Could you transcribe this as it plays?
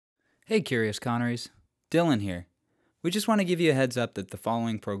Hey, Curious Conneries. Dylan here. We just want to give you a heads up that the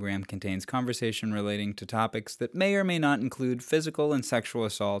following program contains conversation relating to topics that may or may not include physical and sexual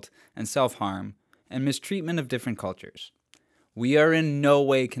assault and self-harm and mistreatment of different cultures. We are in no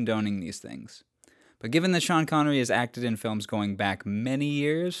way condoning these things. But given that Sean Connery has acted in films going back many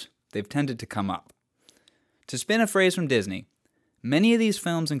years, they've tended to come up. To spin a phrase from Disney, many of these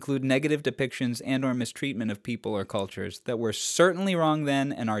films include negative depictions and or mistreatment of people or cultures that were certainly wrong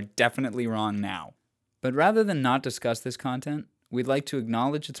then and are definitely wrong now. But rather than not discuss this content, we'd like to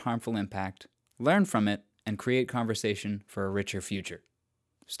acknowledge its harmful impact, learn from it, and create conversation for a richer future.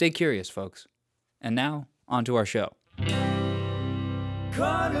 Stay curious, folks. And now, on to our show.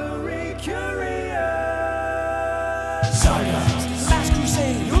 Connery Curious! Saga, Last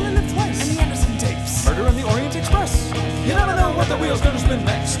Crusade, You Only Live Twice, and the Anderson Tapes, Murder on the Orient Express. You never know what the wheel's gonna spin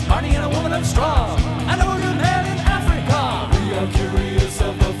next. Marnie and a woman of straw, and a wounded man in Africa. We are curious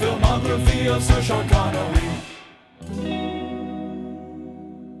of the filmography of Sir Sean Connery.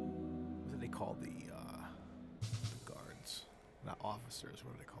 What are they called? The guards, not officers.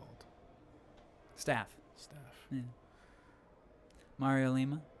 What are they called? Staff. Staff. Yeah. Mario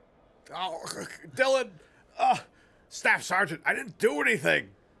Lima. Oh, Dylan! Staff Sergeant, I didn't do anything.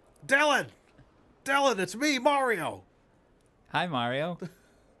 Dylan, it's me, Mario. Hi, Mario.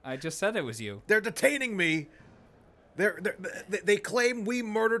 I just said it was you. They're detaining me. They claim we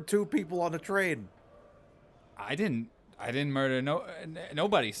murdered 2 people on the train. I didn't murder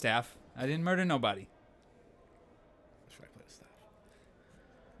nobody, Staff. I didn't murder nobody. Should I play the staff?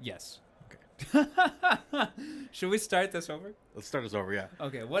 Yes. Okay. Should we start this over? Let's start this over. Yeah.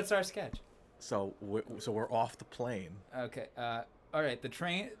 Okay, what's our sketch? So we're off the plane. Okay, all right, the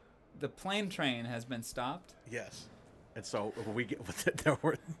plane train has been stopped. Yes. And so we get they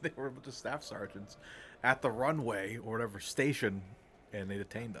were with the staff sergeants at the runway or whatever station, and they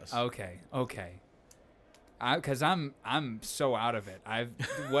detained us. Okay. Because I'm so out of it.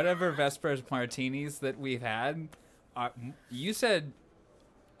 Whatever Vespers martinis that we've had, you said,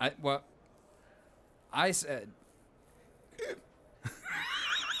 I said.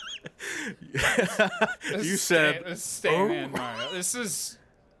 You said, This is staying in, Mario.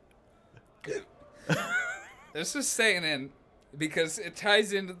 This is staying in because it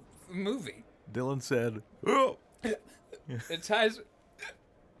ties into the movie. Dylan said, oh. It ties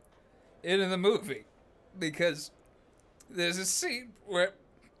into the movie because there's a scene where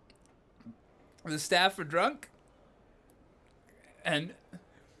the staff are drunk and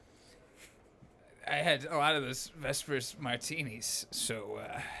I had a lot of those Vespers martinis, so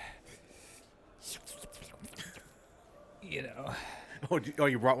you know. Oh,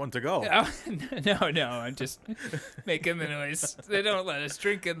 you brought one to go. No, I'm just making the noise. They don't let us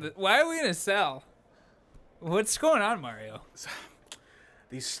drink in the... Why are we in a cell? What's going on, Mario?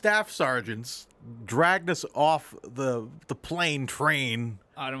 These staff sergeants dragged us off the plane train.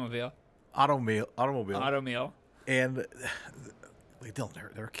 Automobile. Automobile. And wait, Dylan,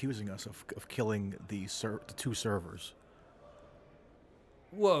 they're accusing us of killing the 2 servers.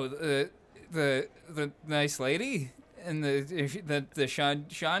 Whoa, the nice lady and the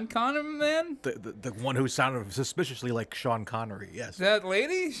Sean Connery man. The one who sounded suspiciously like Sean Connery. Yes. That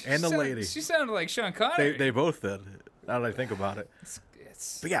lady. Lady. She sounded like Sean Connery. They both did. Now that I think about it.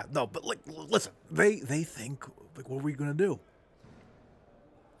 But yeah, no. But like, listen, they think like, what are we gonna do?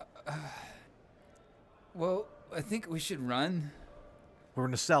 Well, I think we should run. We're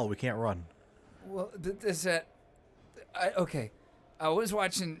in a cell. We can't run. Well, okay. I was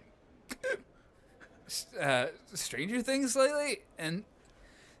watching Stranger Things lately, and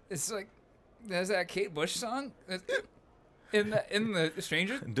it's like there's that Kate Bush song in the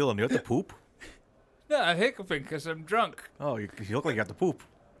Stranger. Dylan, you have to poop? No, I'm hiccuping because I'm drunk. Oh, you look like you have to poop.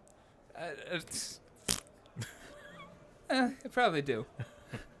 I probably do.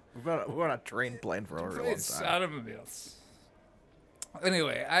 We're on a train plane for a really long It's time. automobiles.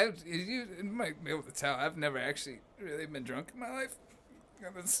 Anyway, you might be able to tell I've never actually really been drunk in my life.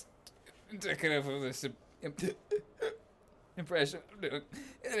 That's indicative of this impression I'm doing.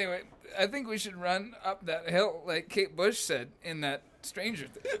 Anyway, I think we should run up that hill like Kate Bush said in that Stranger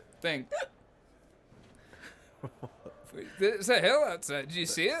thing. There's a hill outside. Did you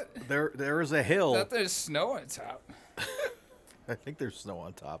see it? There is a hill. I thought there's snow on top. I think there's snow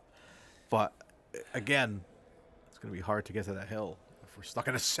on top. But again, it's going to be hard to get to that hill if we're stuck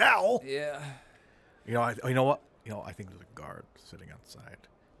in a cell. Yeah. You know what? I think there's a guard sitting outside.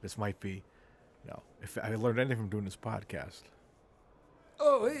 This might be, if I learned anything from doing this podcast.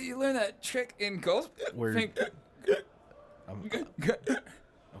 Oh, hey, you learned that trick in golf? Where?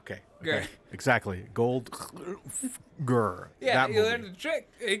 Okay. Grr. Exactly. Gold. Grr. Yeah, That you movie. learned a trick.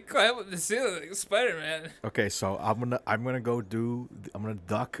 You climb up the ceiling like Spider-Man. Okay, so I'm gonna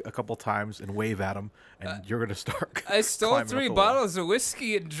duck a couple times and wave at him, and you're gonna start. I stole climbing up 3 the wall. bottles of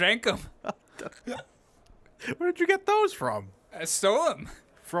whiskey and drank them. Where did you get those from? I stole them.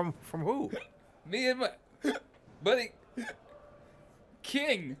 From who? Me and my buddy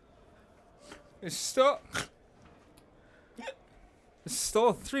King. I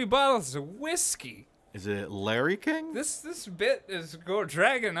stole 3 bottles of whiskey. Is it Larry King? This bit is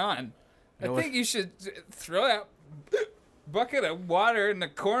dragging on. You know I what? think you should throw that bucket of water in the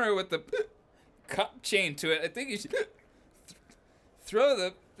corner with the cup chain to it. I think you should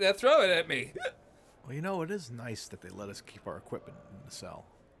throw it at me. Well, you know, it is nice that they let us keep our equipment in the cell.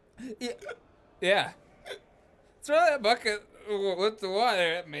 Yeah. Throw that bucket with the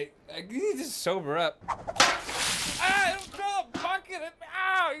water at me. I need to sober up. Ah, don't throw a bucket at me.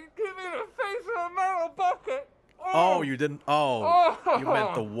 Ow, you hit me in the face with a metal bucket. Oh, you didn't. Oh, you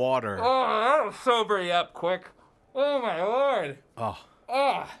meant the water. Oh, that'll sober you up quick. Oh, my Lord. Oh,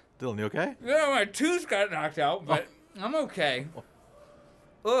 Oh, Dylan, you okay? you know, my tooth got knocked out, but I'm okay.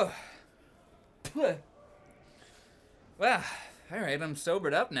 Ugh. Well, all right, I'm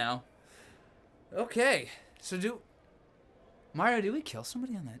sobered up now. Okay, so Mario, did we kill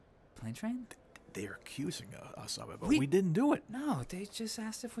somebody on that plane train? They're accusing us of it, but We- we didn't do it. No, they just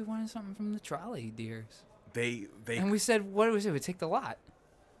asked if we wanted something from the trolley, dears. They And we said, what was it? We take the lot.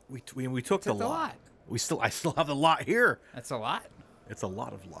 we took the the lot. lot. I still have the lot here. That's a lot. It's a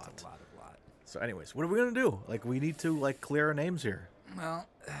lot of lot. A lot. So, anyways, what are we gonna do? Like, we need to clear our names here. Well,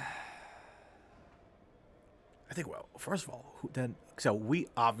 I think. Well, first of all, so we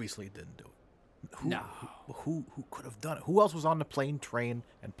obviously didn't do it. No. Who could have done it? Who else was on the plane, train,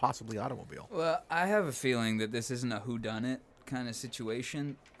 and possibly automobile? well, I have a feeling that this isn't a whodunit kind of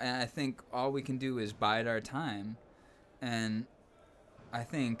situation, and I think all we can do is bide our time, and I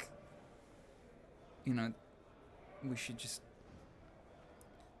think, we should just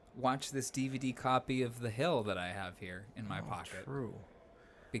watch this DVD copy of The Hill that I have here in my pocket. True.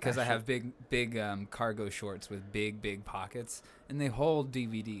 Because I have big cargo shorts with big pockets, and they hold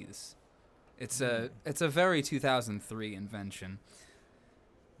DVDs. It's a very 2003 invention.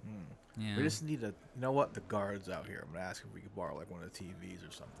 Yeah. We just need to. You know what? The guard's out here. I'm gonna ask if we could borrow like one of the TVs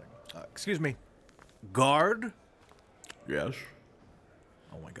or something. Excuse me, guard. Yes.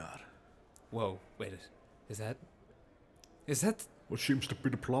 Oh my God. Whoa! Wait, is that? What seems to be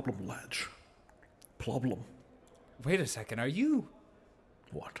the problem, lads? Problem? Wait a second. Are you?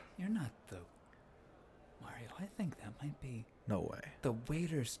 What? You're not the Mario. I think that might be No way. the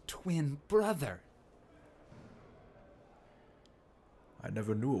waiter's twin brother. I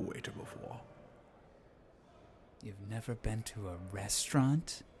never knew a waiter before. You've never been to a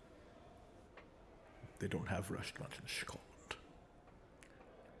restaurant? They don't have restaurants in Scotland.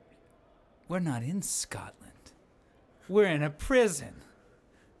 We're not in Scotland. We're in a prison.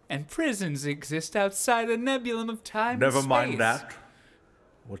 And prisons exist outside the nebulum of time Never and mind space. that.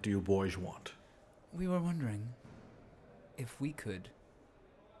 What do you boys want? We were wondering if we could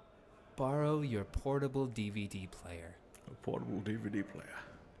borrow your portable DVD player. A portable DVD player.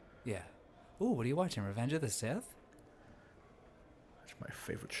 Yeah. Ooh, what are you watching? Revenge of the Sith? It's my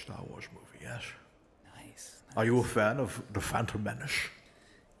favorite Star Wars movie, yes. Nice. Are you a fan of The Phantom Menace?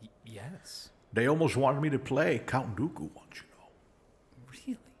 Yes. They almost wanted me to play Count Dooku once, you know.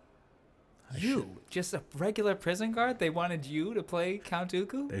 Really? Just a regular prison guard? They wanted you to play Count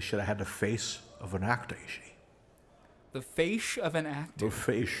Dooku? They should have had the face of an actor, you see. The face of an actor. The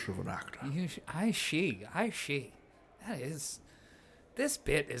face of an actor. I see. That is... This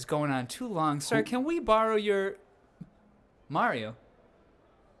bit is going on too long. Sir, can we borrow your... Mario?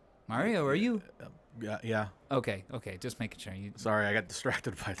 Mario, are you... Yeah. Okay, just making sure. Sorry, I got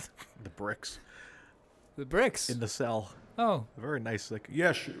distracted by the bricks The bricks. in the cell. Oh, Very nice. Like,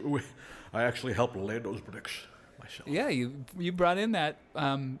 Yes, I actually helped lay those bricks myself. yeah, you brought in that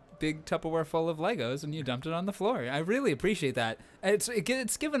big Tupperware full of Legos and you dumped it on the floor. I really appreciate that.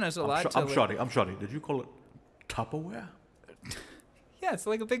 It's given us a lot I'm sorry. Did you call it Tupperware? Yeah, it's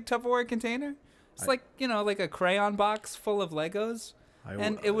like a big Tupperware container. It's like a crayon box full of Legos.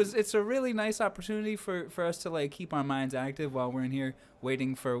 It's a really nice opportunity for us to like keep our minds active while we're in here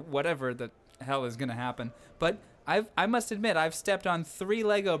waiting for whatever the hell is gonna happen. But I must admit I've stepped on 3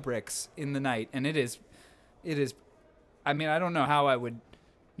 Lego bricks in the night, and it is. I mean, I don't know how I would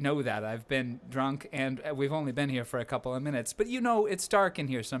know that. I've been drunk and we've only been here for a couple of minutes. But it's dark in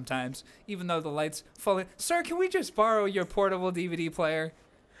here sometimes, even though the lights fall. Sir, can we just borrow your portable DVD player?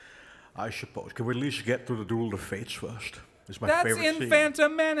 I suppose. Can we at least get through the Duel of the Fates first? It's my That's favorite in scene.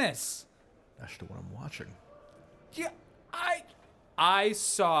 Phantom Menace. That's the one I'm watching. Yeah, I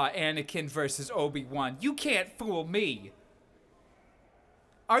saw Anakin versus Obi-Wan. You can't fool me.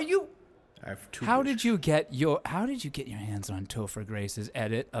 Are you? I have two. How did you get your hands on Topher Grace's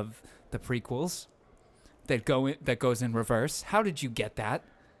edit of the prequels that goes in reverse? How did you get that?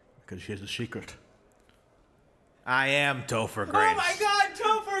 Because she has a secret. I am Topher Grace. Oh my God,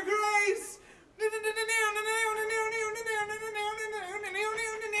 Topher Grace!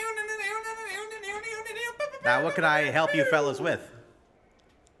 Now, what can I help you fellas with?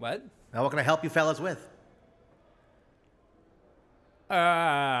 What? Now, what can I help you fellas with?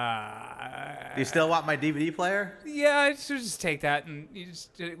 Do you still want my DVD player? Yeah, I should just take that and you just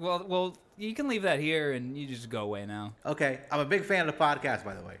well, you can leave that here and you just go away now. Okay, I'm a big fan of the podcast,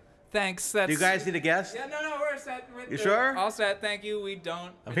 by the way. Thanks. That's. Do you guys need a guest? Yeah, no, we're set. You sure? All set. Thank you. We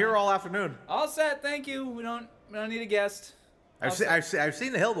don't. I'm here all afternoon. All set. Thank you. We don't need a guest. I've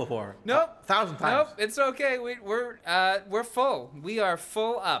seen The Hill before. Nope. 1,000 times. Nope. It's okay. We're full. We are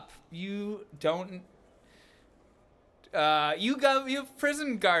full up. You don't. You have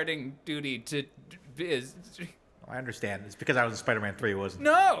prison guarding duty to. I understand. It's because I was in Spider-Man 3, wasn't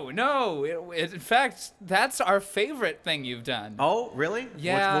it? No. In fact, that's our favorite thing you've done. Oh, really?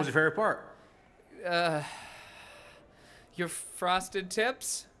 Yeah. What was your favorite part? Your frosted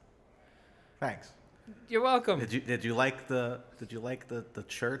tips. Thanks. You're welcome. Did you like the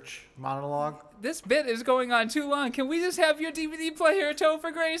church monologue? This bit is going on too long. Can we just have your DVD player,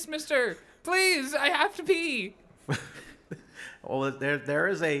 Topher Grace, mister? Please, I have to pee. Well, there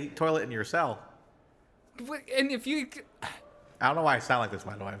is a toilet in your cell. And if you I don't know why I sound like this,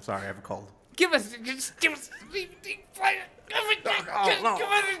 by the way. I'm sorry, I have a cold. give us DVD player.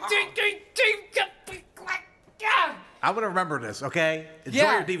 I'm gonna remember this, okay? Enjoy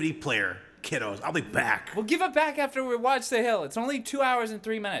Yeah. your DVD player, kiddos. I'll be back. We'll give it back after we watch The Hill. It's only 2 hours and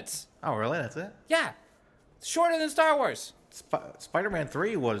 3 minutes. Oh, really? That's it? Yeah, it's shorter than Star Wars. Spider-Man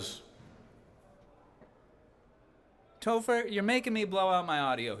 3 was... Topher, you're making me blow out my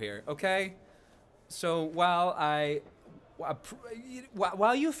audio here, okay? So while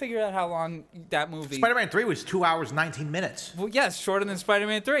you figure out how long that movie... Spider-Man 3 was 2 hours, 19 minutes. Well, yes, shorter than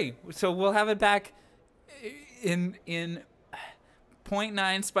Spider-Man 3. So we'll have it back in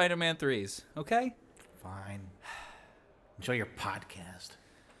 0.9 Spider-Man 3s, okay? Fine. Enjoy your podcast.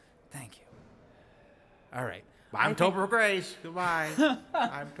 Thank you. All right. I'm Topher Grace. Goodbye.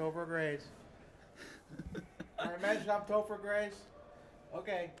 I'm Topher Grace. I imagine I'm Topher Grace.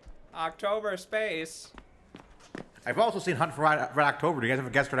 Okay. October space. I've also seen Hunt for Red October. Do you guys have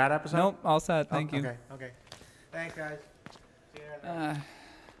a guest for that episode? Nope, all set. Thank you. Okay. Thanks, guys. See you later.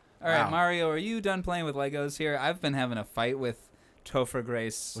 All right, Wow. Mario, are you done playing with Legos here? I've been having a fight with Topher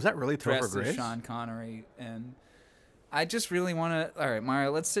Grace. Was that really Topher dressed as Grace? Sean Connery, and I just really want to. All right,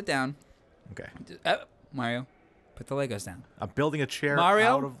 Mario, let's sit down. Okay. Mario, put the Legos down. I'm building a chair Mario?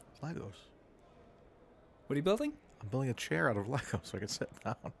 out of Legos. What are you building? I'm building a chair out of Legos so I can sit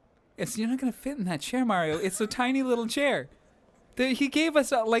down. You're not gonna fit in that chair, Mario. It's a tiny little chair. He gave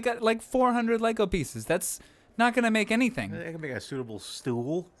us like 400 Lego pieces. That's not gonna make anything. I can make a suitable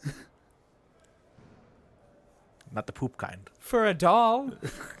stool. Not the poop kind. For a doll.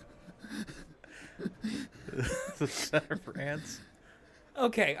 The center for ants.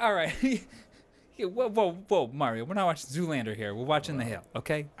 Okay, all right. Whoa, Mario. We're not watching Zoolander here. We're watching The Hill,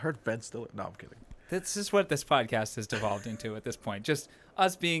 okay? I heard Ben Stiller. No, I'm kidding. This is what this podcast has devolved into at this point. Just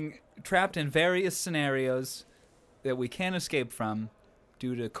us being trapped in various scenarios that we can't escape from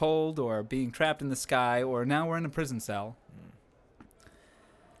due to cold or being trapped in the sky, or now we're in a prison cell.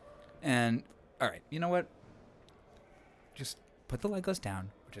 And, all right, you know what? Just put the Legos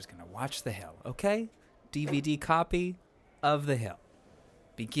down. We're just going to watch The Hill, okay? DVD copy of The Hill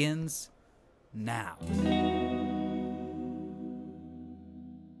begins now.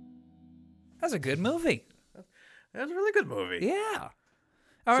 That's a good movie. That was a really good movie. Yeah.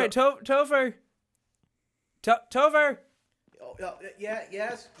 All right, Topher. Topher. Oh,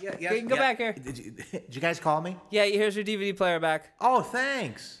 yes. You can go back here. Did you guys call me? Yeah, here's your DVD player back. Oh,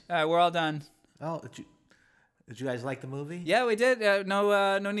 thanks. All right, we're all done. Oh, did you guys like the movie? Yeah, we did.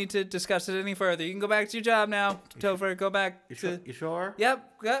 No need to discuss it any further. You can go back to your job now, Topher. Go back. You sure?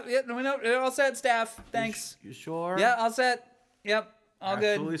 Yep. We know. All set, staff. Thanks. You sure? Yeah, all set. Yep. All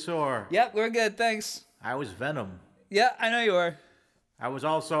good. Absolutely sure. Yep, we're good. Thanks. I was Venom. Yeah, I know you were. I was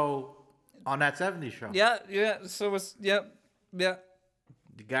also on that 70s show. Yeah. So was. Yep. Yeah.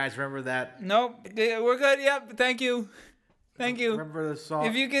 You guys remember that? Nope. Yeah, we're good. Yep. Thank you. Remember the song?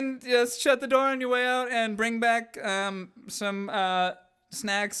 If you can just shut the door on your way out and bring back some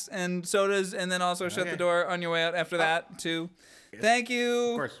snacks and sodas, and then also shut the Okay. door on your way out after that too. Thank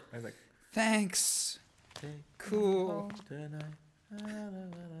you. Of course. I think. Thanks. Cool.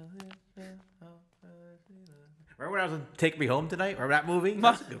 Remember when I was in Take Me Home Tonight? Remember that movie?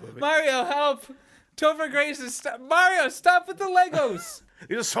 That's a good movie. Mario, help! Topher Grace is Mario, stop with the Legos.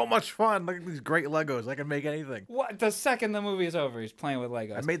 These are so much fun. Look at these great Legos. I can make anything. What? The second the movie is over, he's playing with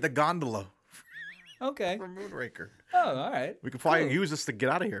Legos. I made the gondola Okay. from Moonraker. Oh, all right. We could probably use this to get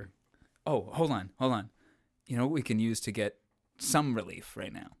out of here. Oh, hold on. You know what we can use to get some relief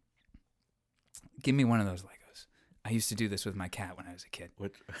right now? Give me one of those Legos. I used to do this with my cat when I was a kid.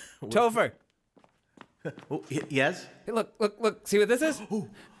 What? Topher, Oh, yes? hey, look. See what this is?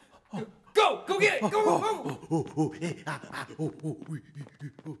 Go get it. Go.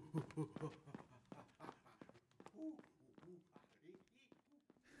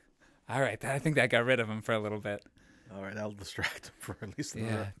 All right, I think that got rid of him for a little bit. All right, that'll distract him for at least Yeah,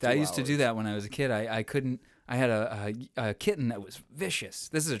 another I 2 used to do hours. that when I was a kid. I couldn't. I had a kitten that was vicious.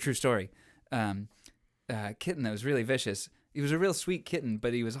 This is a true story. Kitten that was really vicious. He was a real sweet kitten,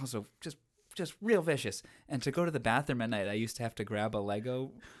 but he was also just real vicious. And to go to the bathroom at night, I used to have to grab a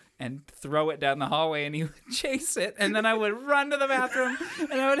Lego and throw it down the hallway, and he would chase it, and then I would run to the bathroom,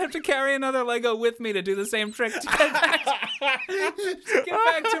 and I would have to carry another Lego with me to do the same trick to get back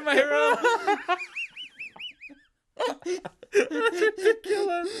to my room.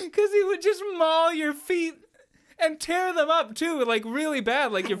 Because he would just maul your feet and tear them up too, like really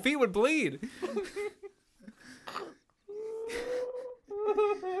bad, like your feet would bleed.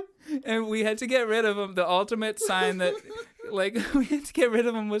 And we had to get rid of him. The ultimate sign that, like, we had to get rid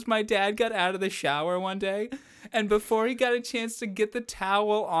of him was my dad got out of the shower one day, and before he got a chance to get the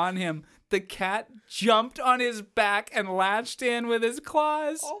towel on him, the cat jumped on his back and latched in with his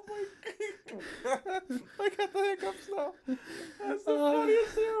claws. Oh my god. I got the hiccups now. That's the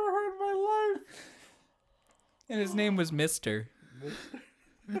funniest thing I ever heard in my life. And his name was Mister.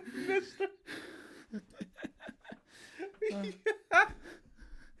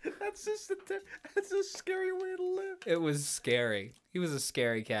 That's a scary way to live. It was scary. He was a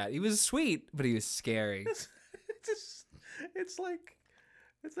scary cat. He was sweet, but he was scary. It's like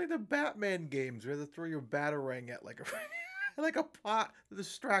the Batman games where they throw your batarang at like a pot to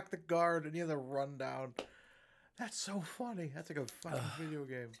distract the guard and you have to run down. That's so funny. That's like a fucking video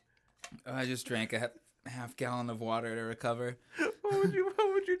game. I just drank a half gallon of water to recover. What would you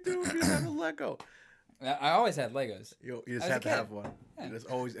do if you had a Lego? I always had Legos. You just As a had to kid. have one. It's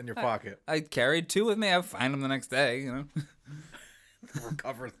always in your pocket. I carried 2 with me. I'd find them the next day, you know.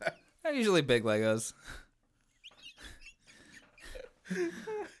 Recover that. They're usually big Legos. You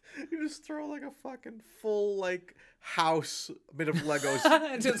just throw like a fucking full like house made of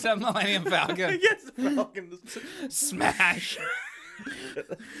Legos. Just a Millennium Falcon. Yes, the Falcon. Smash.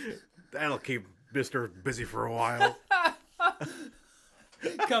 That'll keep Mister busy for a while.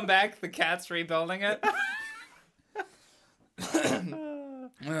 Come back, the cat's rebuilding it.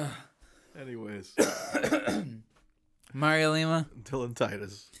 Anyways, Mario Lima. Dylan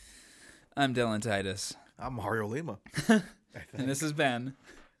Titus. I'm Dylan Titus. I'm Mario Lima. And this has been...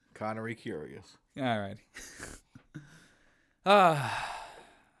 Connery Curious. All right.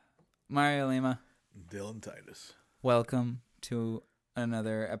 Mario Lima, Dylan Titus. welcome to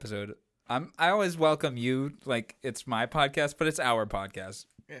another episode. I always welcome you like it's my podcast, but it's our podcast.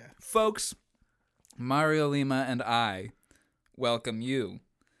 Yeah. Folks, Mario Lima and I welcome you,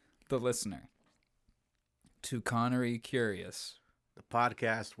 the listener, to Connery Curious. The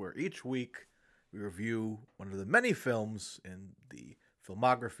podcast where each week we review one of the many films in the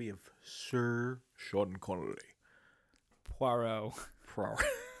filmography of Sir Sean Connery. Poirot.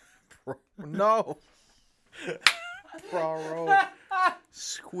 No. Poirot.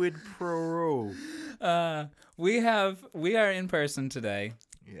 Squid Poirot. We are in person today,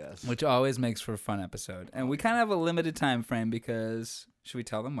 Yes. which always makes for a fun episode. And we kind of have a limited time frame because should we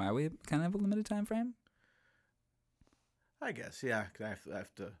tell them why we kind of have a limited time frame? I guess, yeah. 'Cause I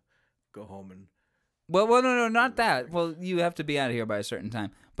have to go home and... Well, no, not that. Well, you have to be out of here by a certain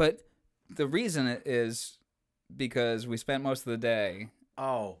time. But the reason it is because we spent most of the day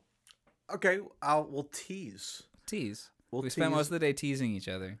Oh. Okay, we'll tease. tease. We'll We spent tease. most of the day teasing each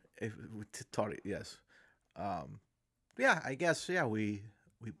other. If we taught it, yes. Yeah, I guess, yeah, we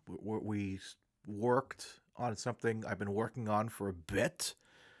worked on something I've been working on for a bit,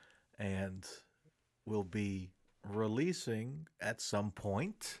 and we'll be releasing at some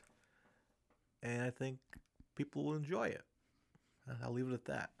point, and I think people will enjoy it. I'll leave it at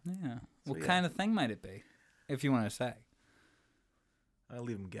that. Yeah. So, What yeah. kind of thing might it be, if you want to say? I'll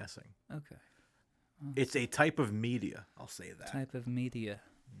leave them guessing. Okay. It's a type of media. I'll say that. Type of media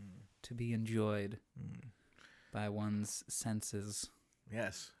to be enjoyed by one's senses.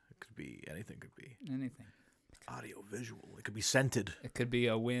 Yes, it could be anything. Could be Anything. audio, visual. It could be scented. It could be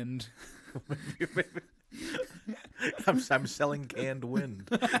a wind. I'm selling canned wind.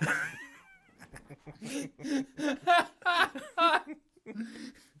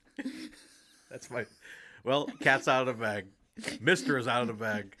 That's my. Well, cat's out of the bag. Mister is out of the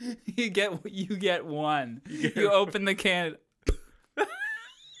bag. You get one. You open the can.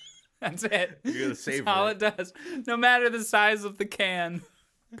 That's it. You gotta savor That's all it. it does. No matter the size of the can.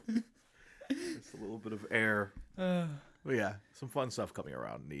 It's a little bit of air. But yeah, some fun stuff coming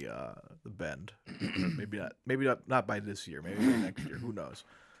around the bend. maybe not by this year. Maybe by next year. Who knows?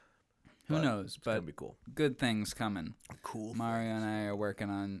 Who knows? It's gonna But be cool. good things coming. Cool. Mario and I are working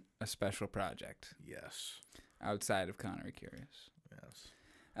on a special project Yes. outside of Connery Curious. Yes.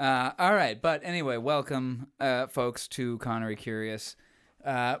 All right, but anyway, welcome, folks, to Connery Curious.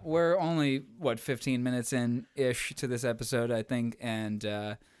 We're only 15 minutes in ish to this episode, I think, and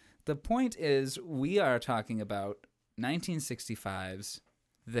the point is we are talking about 1965's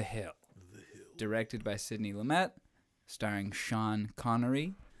The Hill, directed by Sidney Lumet, starring Sean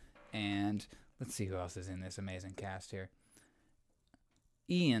Connery, and let's see who else is in this amazing cast here.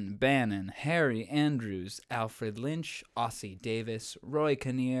 Ian Bannon, Harry Andrews, Alfred Lynch, Ossie Davis, Roy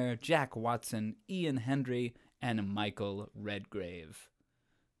Kinnear, Jack Watson, Ian Hendry, and Michael Redgrave.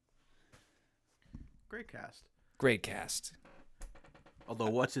 Great cast. Great cast.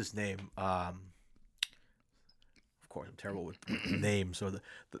 Although, what's his name? Of course, I'm terrible with names. So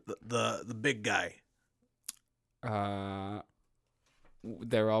the big guy,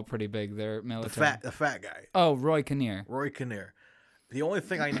 They're all pretty big. They're military. the fat guy, Oh, Roy Kinnear. Roy Kinnear. The only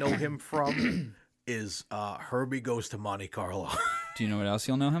thing I know him from is Herbie Goes to Monte Carlo. Do you know what else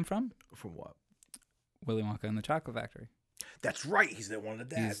you'll know him from? From what? Willy Wonka and the Chocolate Factory. That's right. He's the one of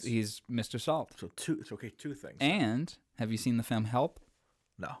the dads. He's Mr. Salt. So two. It's okay. Two things. And have you seen the film Help?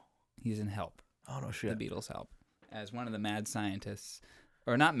 No. He's in Help. Oh no shit. The Beatles Help. As one of the mad scientists,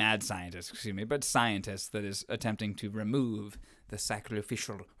 or not mad scientists, excuse me, but scientists that is attempting to remove the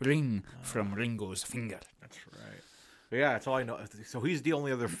sacrificial ring from Ringo's finger. That's right. But yeah, that's all I know. So he's the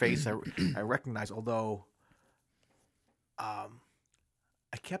only other face I recognize. Although, I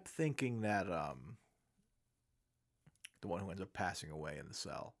kept thinking that the one who ends up passing away in the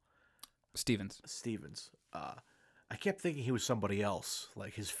cell, Stevens. I kept thinking he was somebody else.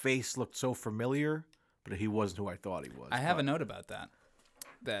 Like his face looked so familiar, but he wasn't who I thought he was. I have a note about that.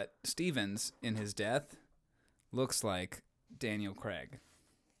 That Stevens, in his death, looks like Daniel Craig.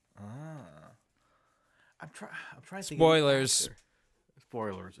 I'm trying to think. Spoilers.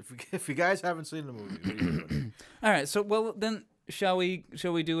 Spoilers. If you guys haven't seen the movie, what are you doing? All right, so well then, shall we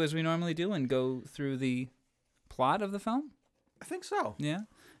do as we normally do and go through the plot of the film? I think so. Yeah.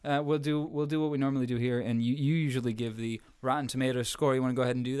 We'll do what we normally do here, and you usually give the Rotten Tomatoes score. You want to go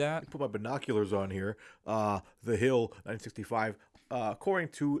ahead and do that? Put my binoculars on here. The Hill, 1965. According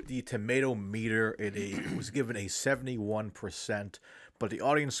to the Tomato Meter, it was given a 71%, but the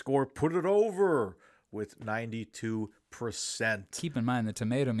audience score put it over with 92%. Keep in mind the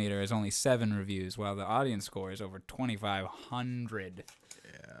Tomato Meter is only 7 reviews, while the audience score is over 2,500.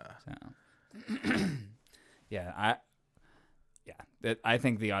 Yeah. So, I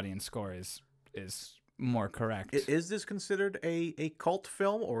think the audience score is more correct. Is this considered a cult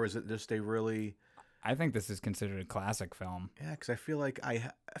film, or is it just a really? I think this is considered a classic film. Yeah, because I feel like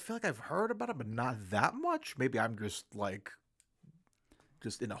I've heard about it, but not that much. Maybe I'm just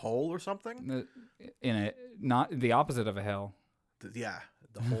in a hole or something. Not the opposite of a hill. The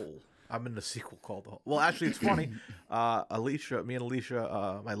hole. I'm in the sequel called The Hole. Well, actually, it's funny. Me and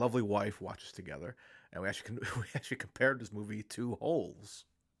Alicia, my lovely wife, watched this together, and we actually compared this movie to Holes.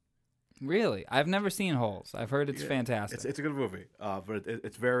 Really? I've never seen Holes. I've heard it's fantastic. It's a good movie, but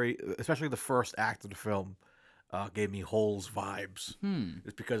it's very, especially the first act of the film, gave me Holes vibes.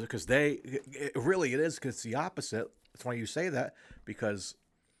 It's because it is the opposite. That's why you say that, because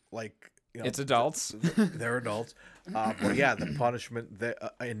it's adults. They're adults. But yeah, the punishment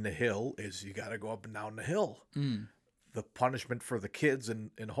in the hill is you got to go up and down the hill. The punishment for the kids in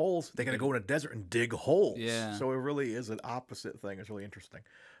Holes, they got to go in a desert and dig holes. Yeah. So it really is an opposite thing. It's really interesting.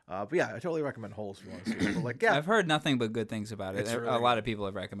 But yeah, I totally recommend Holes if you want to see it. But I've heard nothing but good things about it. It's A really lot of people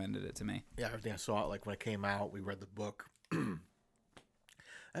have recommended it to me. Yeah, everything I saw it when it came out. We read the book.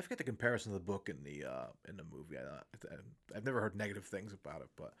 I forget the comparison of the book in the movie. I've never heard negative things about it,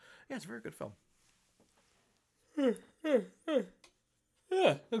 but yeah, it's a very good film.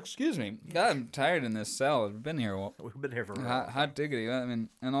 Yeah, excuse me. God, I'm tired in this cell. I've been here. We've been here for Hot diggity. I mean,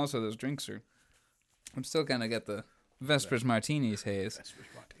 and also those drinks are I'm still gonna get the Vespers Martinis haze.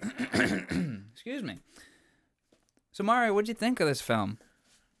 Excuse me. So Mario, what'd you think of this film?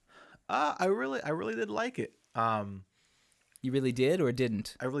 I really did like it. You really did or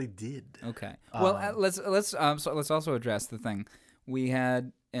didn't? I really did. Okay. Well, let's also address the thing. We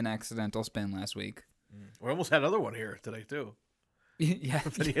had an accidental spin last week. We almost had another one here today too. Yeah.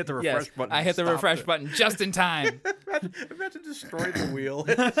 Then you hit the refresh button. I hit the refresh button just in time. Imagine destroying the wheel.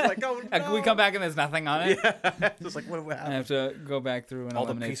 It's like, oh no. We come back and there's nothing on it. Yeah. It's like, what I happened? have to go back through and All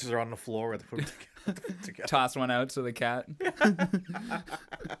the eliminate. pieces are on the floor. We have to put them together. Toss one out to the cat.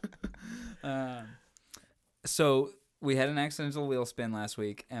 So we had an accidental wheel spin last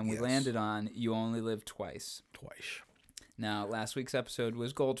week, and we landed on You Only Live Twice. Twice. Now, last week's episode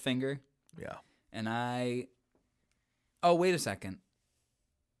was Goldfinger, Yeah. and oh, wait a second.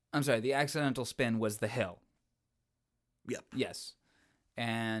 I'm sorry, the accidental spin was The Hill. Yep. Yes.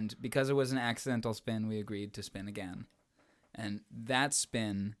 And because it was an accidental spin, we agreed to spin again. And that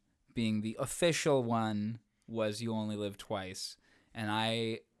spin, being the official one, was You Only Live Twice. And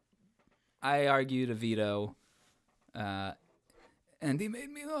I argued a veto, and he made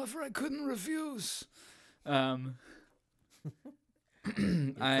me an offer I couldn't refuse. You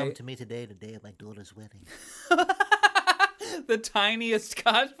come to me today, the day of my daughter's wedding. The tiniest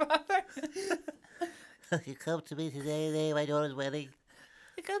Godfather. You come to me today, the day of my daughter's wedding.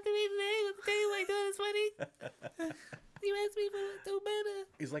 You come to me today, the day of my daughter's wedding. You asked me for no better.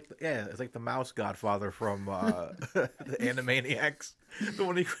 He's like, it's like the mouse Godfather from the Animaniacs. The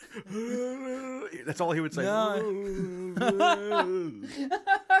one that's all he would say.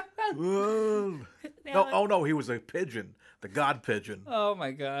 No, he was a pigeon, the God pigeon. Oh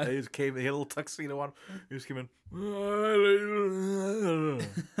my God. He just came. He had a little tuxedo on. He just came in. The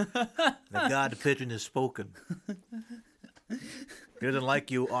God pigeon has spoken. He doesn't like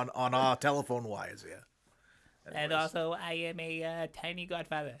you on our telephone wires here. And also, I am a tiny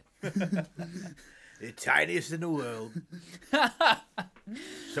godfather. The tiniest in the world.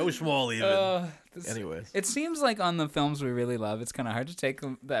 So small, even. Anyways. It seems like on the films we really love, it's kind of hard to take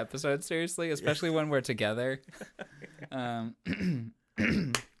the episode seriously, especially when we're together.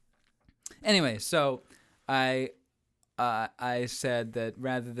 Anyway, so I said that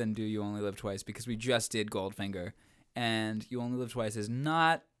rather than do You Only Live Twice, because we just did Goldfinger, and You Only Live Twice is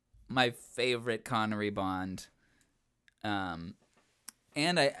not my favorite Connery Bond. And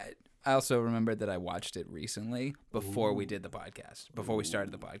I also remembered that I watched it recently before we did the podcast, before we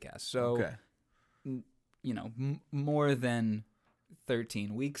started the podcast. So, more than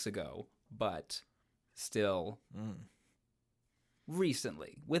 13 weeks ago, but still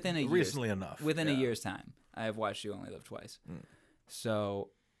recently, within a year's time, I have watched You Only Live Twice. So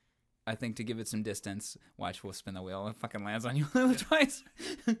I think to give it some distance, watch We'll Spin the Wheel. It fucking lands on You Only Live Twice.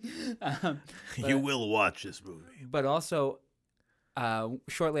 You will watch this movie. But also,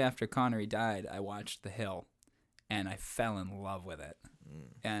 shortly after Connery died, I watched The Hill, and I fell in love with it.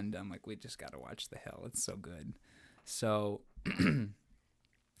 And I'm like, we just got to watch The Hill. It's so good. So, and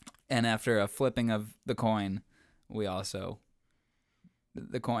after a flipping of the coin, the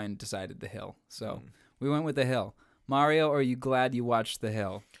coin decided The Hill. So we went with The Hill. Mario, are you glad you watched The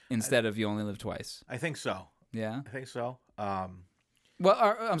Hill instead of You Only Live Twice? I think so. Yeah? I think so. Well,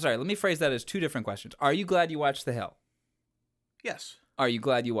 I'm sorry. Let me phrase that as two different questions. Are you glad you watched The Hill? Yes. Are you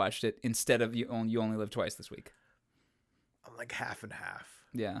glad you watched it instead of You Only Live Twice this week? I'm like half and half.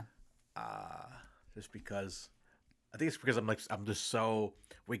 Yeah. Just because, I think it's because I'm just so,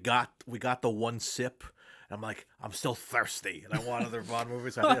 we got the one sip, and I'm like, I'm still thirsty, and I want other Bond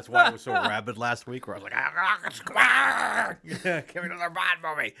movies. I think that's why I was so rabid last week, where I was like, come on, give me another Bond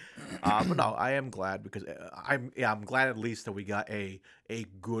movie. But no, I am glad because I'm glad at least that we got a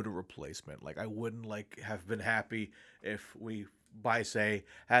good replacement. Like I wouldn't have been happy if we,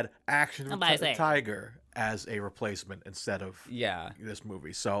 had Action Tiger as a replacement instead of this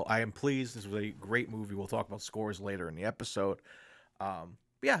movie. So I am pleased. This was a great movie. We'll talk about scores later in the episode. I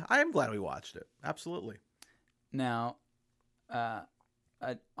am glad we watched it. Absolutely. Now,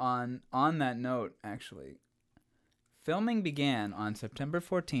 on that note, actually, filming began on September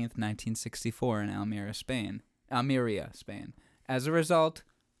 14th, 1964 in Almeria, Spain. As a result,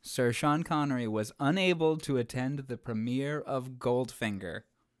 Sir Sean Connery was unable to attend the premiere of Goldfinger,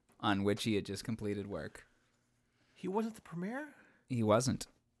 on which he had just completed work. He wasn't the premiere? He wasn't.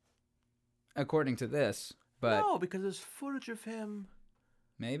 According to this, but... No, because there's footage of him...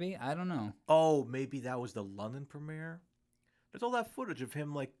 Maybe? I don't know. Oh, maybe that was the London premiere? There's all that footage of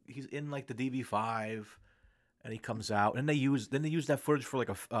him, he's in, the DB5, and he comes out. And they use that footage for,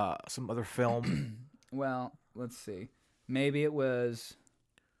 some other film. Well, let's see. Maybe it was...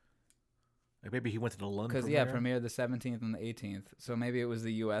 Like maybe he went to the London Because premiere. premiered the 17th and the 18th. So maybe it was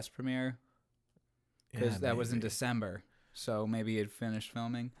the U.S. premiere. Because that was in maybe. December. So maybe it finished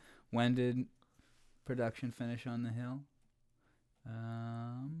filming. When did production finish on the Hill?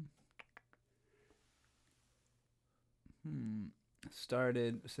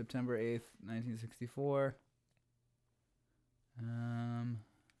 Started September 8th, 1964.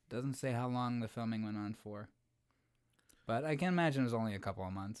 Doesn't say how long the filming went on for. But I can imagine it was only a couple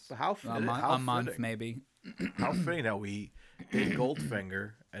of months. So how A month, fitting. maybe. How fitting that we did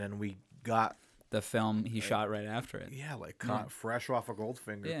Goldfinger and then we got The film he shot right after it. fresh off of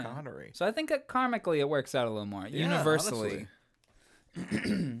Goldfinger Connery. So I think that karmically it works out a little more. Yeah, Universally.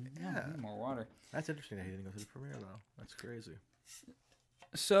 Yeah. More water. That's interesting that he didn't go to the premiere though. That's crazy.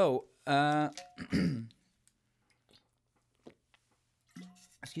 So,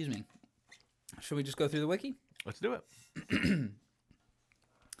 excuse me. Should we just go through the wiki? Let's do it.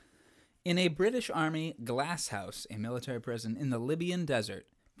 In a British Army glasshouse, a military prison in the Libyan desert,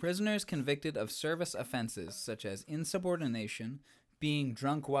 prisoners convicted of service offenses such as insubordination, being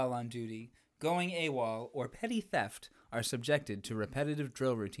drunk while on duty, going AWOL, or petty theft are subjected to repetitive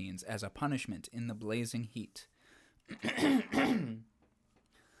drill routines as a punishment in the blazing heat.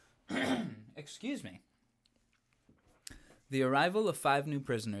 Excuse me. The arrival of 5 new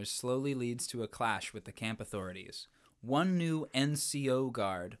prisoners slowly leads to a clash with the camp authorities. One new NCO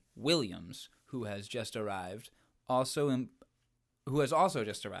guard, Williams, who has also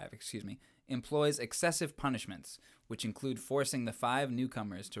just arrived, employs excessive punishments, which include forcing the 5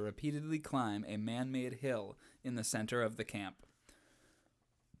 newcomers to repeatedly climb a man-made hill in the center of the camp.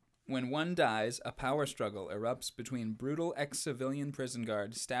 When one dies, a power struggle erupts between brutal ex-civilian prison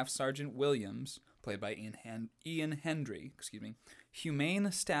guard Staff Sergeant Williams, played by Ian Hendry,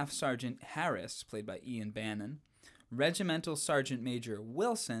 humane Staff Sergeant Harris, played by Ian Bannon, Regimental Sergeant Major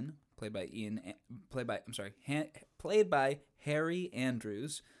Wilson, played by Harry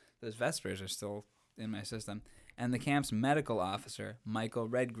Andrews. Those Vespers are still in my system. And the camp's medical officer, Michael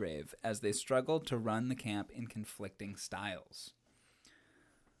Redgrave, as they struggle to run the camp in conflicting styles.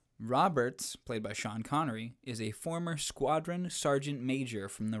 Roberts, played by Sean Connery, is a former squadron sergeant major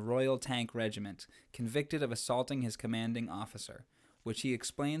from the Royal Tank Regiment, convicted of assaulting his commanding officer, which he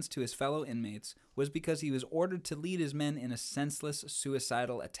explains to his fellow inmates was because he was ordered to lead his men in a senseless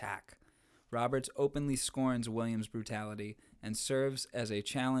suicidal attack. Roberts openly scorns Williams' brutality and serves as a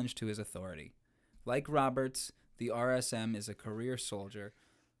challenge to his authority. Like Roberts, the RSM is a career soldier.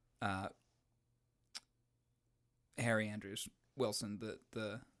 Harry Andrews Wilson,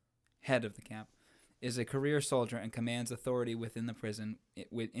 the head of the camp, is a career soldier and commands authority within the prison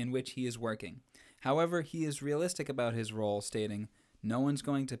in which he is working. However, he is realistic about his role, stating, "No one's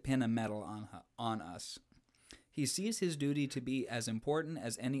going to pin a medal on us." He sees his duty to be as important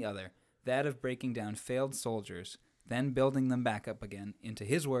as any other, that of breaking down failed soldiers, then building them back up again, into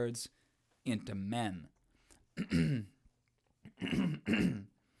his words, into men.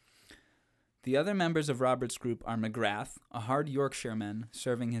 The other members of Robert's group are McGrath, a hard Yorkshireman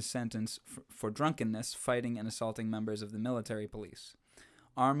serving his sentence for drunkenness, fighting and assaulting members of the military police.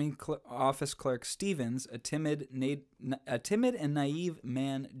 Army office clerk Stevens, a timid and naive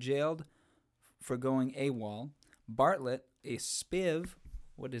man jailed for going AWOL. Bartlett, a spiv.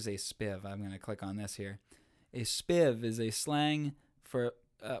 What is a spiv? I'm going to click on this here. A spiv is a slang for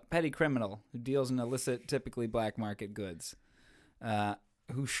a petty criminal who deals in illicit, typically black market goods.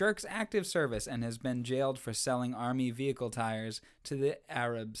 Who shirks active service and has been jailed for selling army vehicle tires to the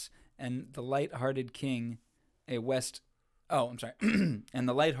Arabs, and the light-hearted King, and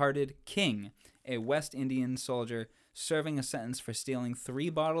the light-hearted King, a West Indian soldier serving a sentence for stealing 3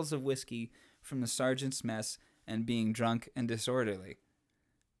 bottles of whiskey from the sergeant's mess and being drunk and disorderly.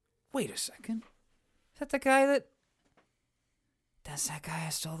 Wait a second. Is that the guy that... That's that guy I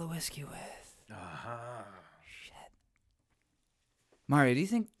stole the whiskey with. Uh-huh. Mario, are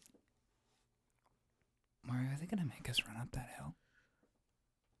they going to make us run up that hill?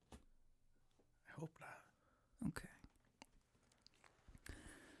 I hope not. Okay.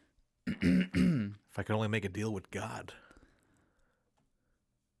 If I could only make a deal with God.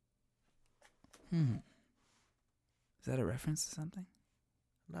 Is that a reference to something?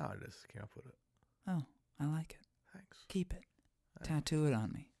 No, I just can't put it. Oh, I like it. Thanks. Keep it. Tattoo it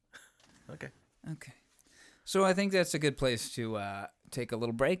on me. Okay. Okay. So I think that's a good place to take a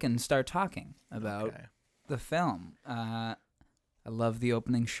little break and start talking about the film. I love the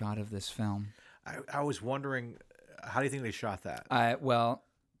opening shot of this film. I was wondering, how do you think they shot that? Well,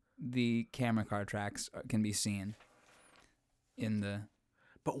 the camera car tracks can be seen in the.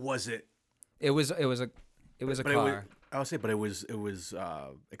 But was it? It was a car. I would say, but it was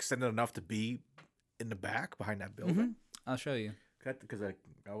extended enough to be in the back behind that building. I'll show you. Because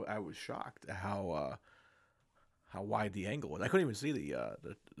I was shocked at how wide the angle was. I couldn't even see the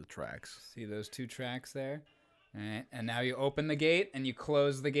tracks. See those 2 tracks there? All right. And now you open the gate and you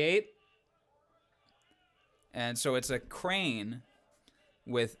close the gate. And so it's a crane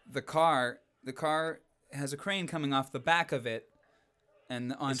with the car. The car has a crane coming off the back of it.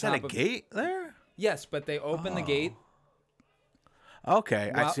 And on Is top that a of gate there? Yes, but they open the gate.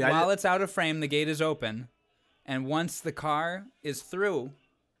 Okay. While it's out of frame, the gate is open. And once the car is through,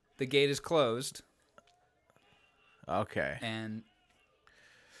 the gate is closed. Okay. And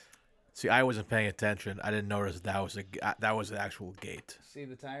see, I wasn't paying attention. I didn't notice that was an actual gate. see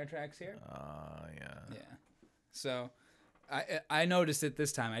the tire tracks here? Yeah. Yeah. So I noticed it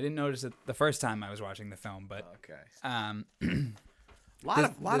this time. I didn't notice it the first time I was watching the film, but Okay. lot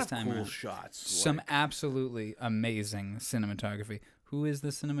this of time cool around. shots. Some absolutely amazing cinematography. Who is the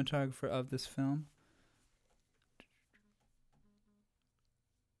cinematographer of this film?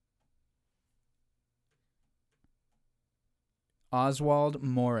 Oswald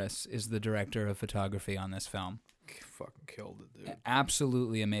Morris is the director of photography on this film. Fucking killed it, dude.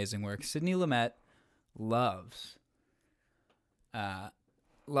 Absolutely amazing work. Sidney Lumet loves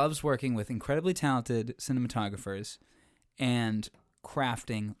working with incredibly talented cinematographers and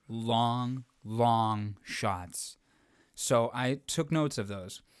crafting long shots. So I took notes of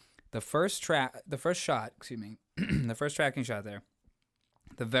those. The first shot, the first tracking shot there,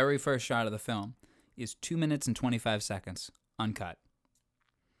 the very first shot of the film is 2 minutes and 25 seconds, uncut.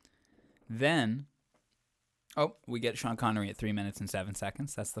 Then, we get Sean Connery at 3 minutes and 7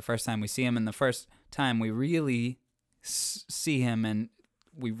 seconds. That's the first time we see him, and the first time we really see him and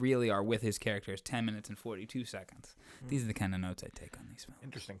we really are with his character is 10 minutes and 42 seconds. These are the kind of notes I take on these films.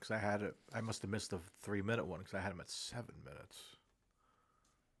 Interesting, because I must have missed the 3-minute one because I had him at 7 minutes.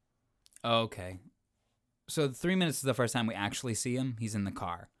 Okay. So 3 minutes is the first time we actually see him. He's in the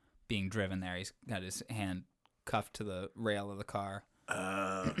car being driven there. He's got his hand cuffed to the rail of the car.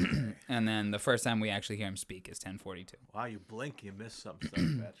 And then the first time we actually hear him speak is 10:42. Wow, you blink, you miss some stuff.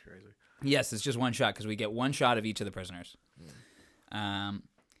 That's crazy. Yes, it's just one shot because we get one shot of each of the prisoners.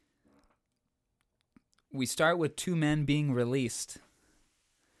 We start with 2 men being released.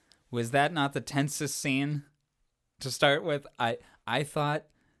 Was that not the tensest scene to start with? I thought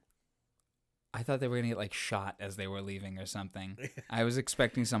they were gonna get like shot as they were leaving or something. I was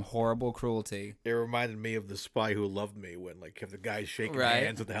expecting some horrible cruelty. It reminded me of The Spy Who Loved Me when like if the guy's shaking Right.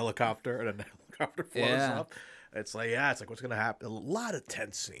 hands with the helicopter and then the helicopter floats Yeah. up. It's like what's gonna happen? A lot of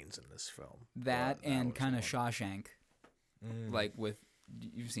tense scenes in this film. That and was kind of one. Shawshank, like with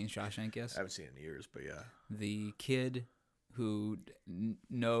you've seen Shawshank, yes? I haven't seen it in years, but yeah. The kid who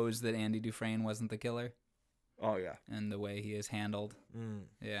knows that Andy Dufresne wasn't the killer, Oh yeah. and the way he is handled.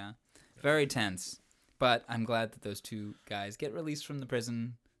 Yeah. Very tense. But I'm glad that those 2 guys get released from the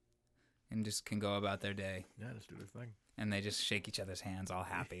prison and just can go about their day. Yeah, just do their thing. And they just shake each other's hands all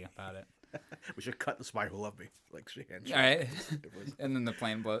happy about it. We should cut The Spy Who Loved Me. Like she handshake. All right. And then the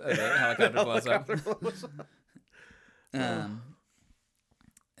helicopter blows up.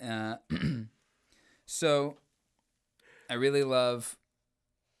 So I really love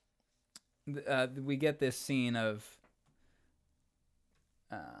we get this scene of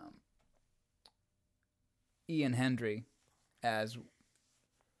Ian Hendry as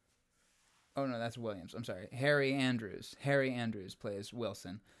that's Williams. I'm sorry. Harry Andrews. Harry Andrews plays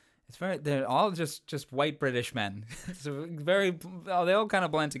Wilson. They're all just white British men. So they all kind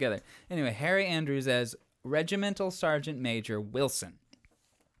of blend together. Anyway, Harry Andrews as Regimental Sergeant Major Wilson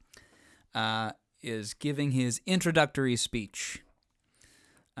is giving his introductory speech.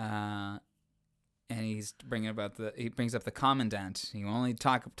 And he brings up the commandant. He will only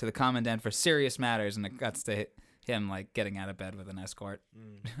talk to the commandant for serious matters, and it cuts to him like getting out of bed with an escort,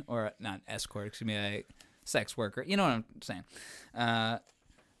 or not escort, excuse me, a sex worker. You know what I'm saying?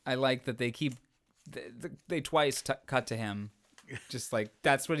 I like that they they twice cut to him, just like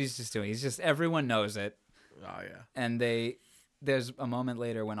that's what he's just doing. He's just everyone knows it. Oh yeah. And there's a moment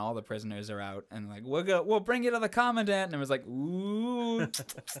later when all the prisoners are out and like we'll bring you to the commandant, and it was like ooh,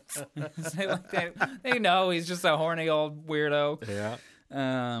 they know he's just a horny old weirdo.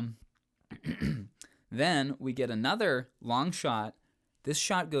 Yeah. Then we get another long shot. This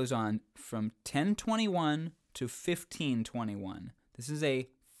shot goes on from 10:21 to 15:21. This is a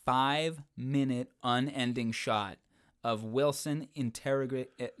 5-minute unending shot of Wilson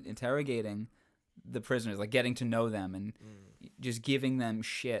interrogating the prisoners, like getting to know them and just giving them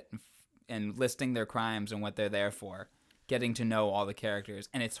shit and listing their crimes and what they're there for, getting to know all the characters.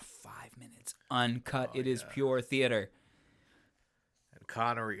 And it's 5 minutes uncut. It is pure theater. And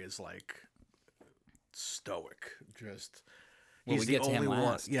Connery is like stoic. Just Well, he's we the get to him only one.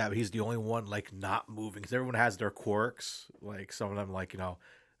 last. Yeah, but he's the only one like not moving because everyone has their quirks. Like some of them, like kind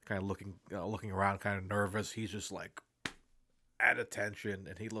of looking around, kind of nervous. He's just like at attention,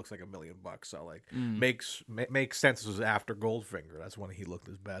 and he looks like $1 million. So like makes sense as after Goldfinger. That's when he looked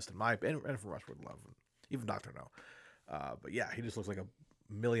his best in my opinion. And from Rushwood Love, and even Dr. No. But yeah, he just looks like $1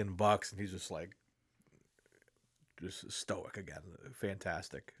 million, and he's just like stoic again.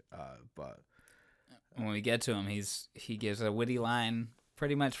 Fantastic. But When we get to him, he gives a witty line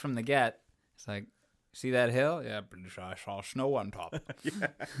pretty much from the get. It's like, see that hill? Yeah, pretty sure I saw snow on top.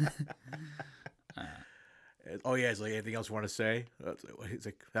 oh yeah, it's like, anything else you want to say? He's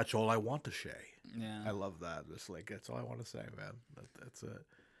like, that's all I want to say. Yeah. I love that. Just like, that's all I want to say, man. That's it.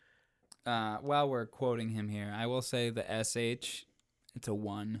 While we're quoting him here, I will say the SH, it's a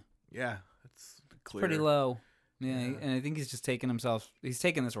 1. Yeah, it's clear. Pretty low. Yeah, and I think he's just taking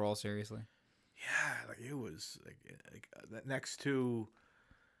this role seriously. Yeah, like it was like that next to.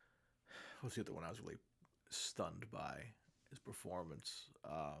 What's the other one I was really stunned by his performance?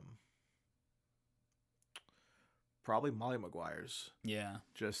 Probably Molly Maguire's. Yeah.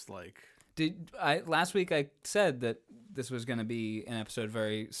 Just like. Last week I said that this was going to be an episode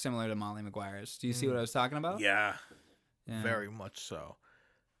very similar to Molly Maguire's. Do you see what I was talking about? Yeah. Very much so.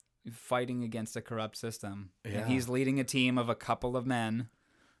 Fighting against a corrupt system. Yeah. And he's leading a team of a couple of men,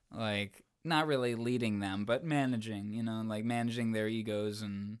 like not really leading them, but managing, like managing their egos,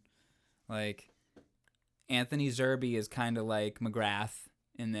 and like Anthony Zerbe is kind of like McGrath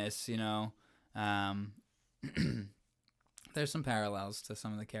in this, There's some parallels to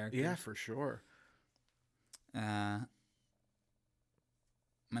some of the characters. Yeah, for sure. My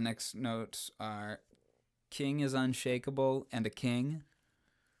next notes are King is unshakable and a king.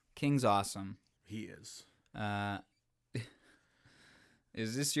 King's awesome. He is.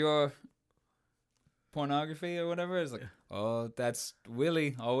 Is this your pornography or whatever? It's like, oh, that's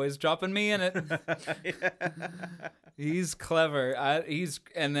Willie, always dropping me in it. He's clever.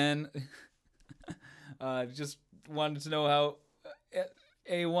 And then just wanted to know how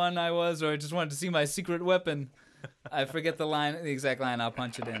A1 I was, or just wanted to see my secret weapon. I forget the exact line. I'll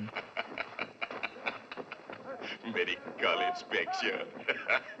punch it in. Medical inspection.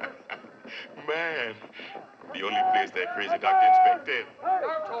 Man, the only place that crazy doctor inspected. Now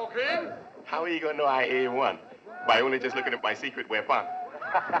talking. How are you gonna know I A1? By only just looking at my secret weapon.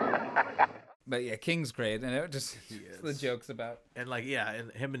 But yeah, King's great, and it just the jokes about. And like, yeah,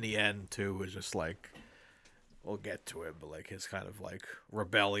 and him in the end too was just like, we'll get to it, but like his kind of like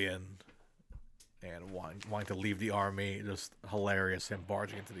rebellion and wanting to leave the army, just hilarious. Him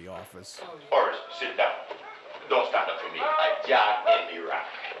barging into the office. Horace, sit down. Don't stand up for me. I jogged in Iraq.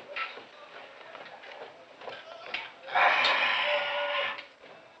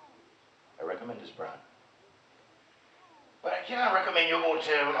 I recommend this brand. But I cannot recommend your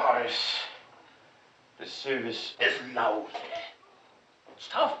hotel, Horace. The service is lousy. It's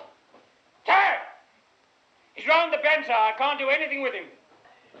tough. Sir! He's round the bend, sir. I can't do anything with him.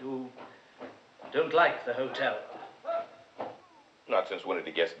 You don't like the hotel? Not since one of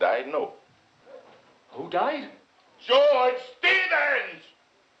the guests died, no. Who died? George Stevens!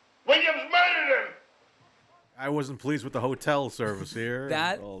 Williams murdered him! I wasn't pleased with the hotel service here.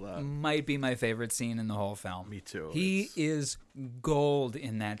 That all that. might be my favorite scene in the whole film. Me too. He is gold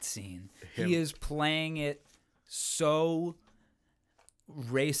in that scene. He is playing it so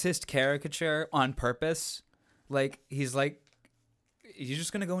racist caricature on purpose. Like, he's like, you're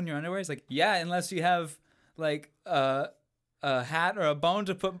just going to go in your underwear? He's like, yeah, unless you have, like, a hat or a bone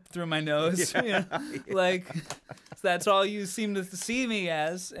to put through my nose. Yeah. Like, that's all you seem to see me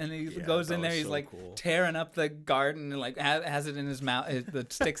as. And he goes in there, he's so like cool. tearing up the garden and like has it in his mouth, the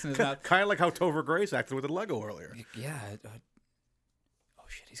sticks in his mouth. Kind of like how Topher Grace acted with the Lego earlier. Yeah. Oh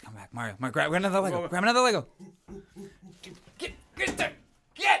shit, he's coming back. Mario, grab another Lego. Grab another Lego. Get there.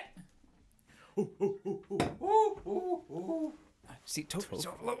 Get. See,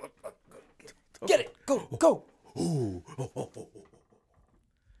 Topher. Get it. Go. Man,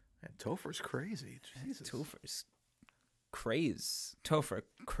 Topher's crazy. Jesus. Topher's craze. Topher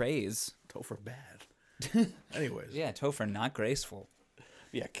craze. Topher bad. Anyways. Yeah, Topher not graceful.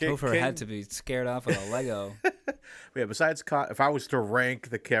 Yeah, Topher had to be scared off with a Lego. Yeah, besides, if I was to rank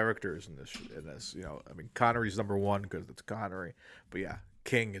the characters in this, I mean, Connery's number one because it's Connery. But yeah,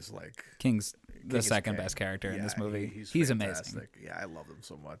 King is like King's the is second King. best character in this movie. He's amazing. fantastic. Yeah, I love him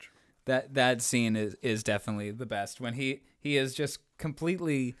so much. That scene is definitely the best when he has just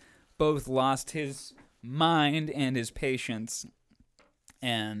completely both lost his mind and his patience,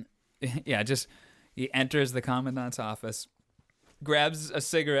 and yeah, just he enters the commandant's office, grabs a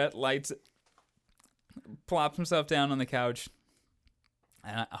cigarette, lights it, plops himself down on the couch.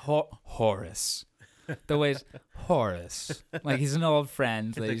 And Horace. The way Horace. Like he's an old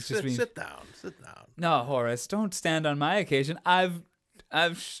friend. Like he's just sit down. No, Horace, don't stand on my occasion. I've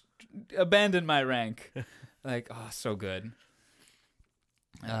abandoned my rank. Like, oh, so good.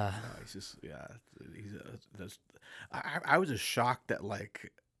 He's just I was just shocked that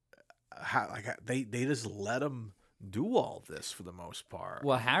how they just let him do all this for the most part.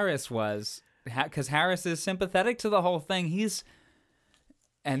 Well, Harris was, because Harris is sympathetic to the whole thing.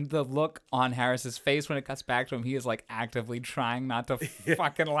 And the look on Harris's face when it cuts back to him, he is like actively trying not to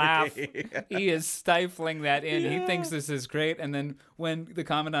fucking laugh. Yeah. He is stifling that in. Yeah. He thinks this is great. And then when the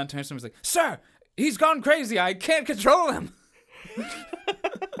commandant turns to him, he's like, "Sir, he's gone crazy. I can't control him."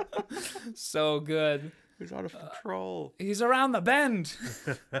 So good. He's out of control. He's around the bend.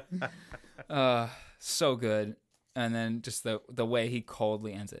 So good. And then just the way he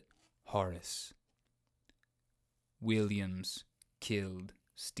coldly ends it. Horace. Williams killed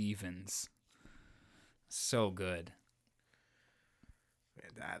Stevens. So good.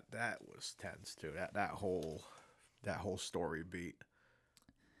 Man, that was tense too. That whole story beat.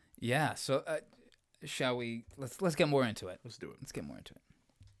 Yeah. So shall we? Let's get more into it. Let's do it. Let's get more into it.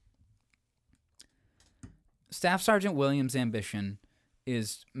 Staff Sergeant Williams' ambition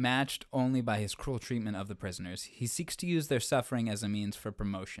is matched only by his cruel treatment of the prisoners. He seeks to use their suffering as a means for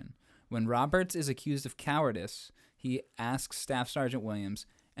promotion. When Roberts is accused of cowardice, he asks Staff Sergeant Williams,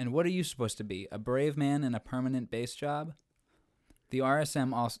 "And what are you supposed to be, a brave man in a permanent base job?" The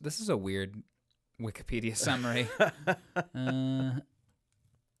RSM also... This is a weird Wikipedia summary.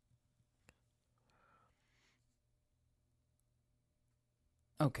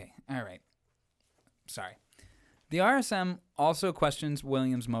 Okay, all right. Sorry. The RSM also questions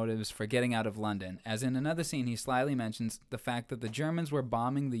Williams' motives for getting out of London, as in another scene he slyly mentions the fact that the Germans were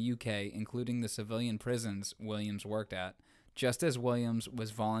bombing the UK, including the civilian prisons Williams worked at, just as Williams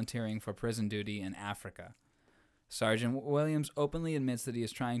was volunteering for prison duty in Africa. Sergeant Williams openly admits that he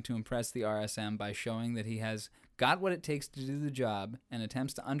is trying to impress the RSM by showing that he has got what it takes to do the job, and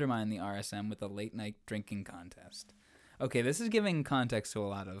attempts to undermine the RSM with a late-night drinking contest. Okay, this is giving context to a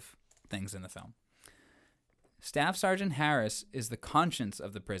lot of things in the film. Staff Sergeant Harris is the conscience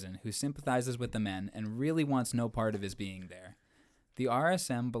of the prison who sympathizes with the men and really wants no part of his being there. The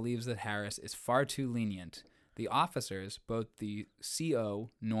RSM believes that Harris is far too lenient. The officers, both the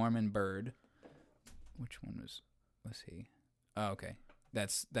CO, Norman Bird, which one was he? Oh, okay.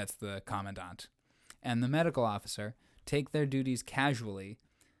 That's the commandant. And the medical officer take their duties casually,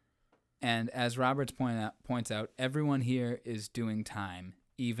 and as Roberts points out, everyone here is doing time,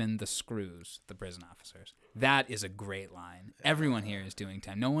 even the screws, the prison officers. That is a great line. Everyone here is doing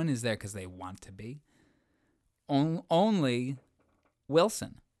time. No one is there because they want to be. Only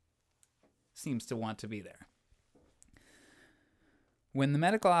Wilson seems to want to be there. When the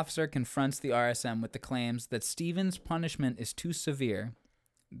medical officer confronts the RSM with the claims that Stevens' punishment is too severe,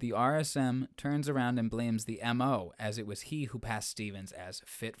 the RSM turns around and blames the MO, as it was he who passed Stevens as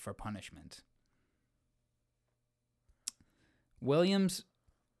fit for punishment. Williams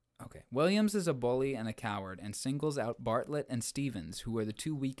is a bully and a coward and singles out Bartlett and Stevens, who are the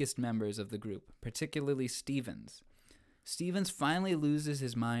two weakest members of the group, particularly Stevens. Stevens finally loses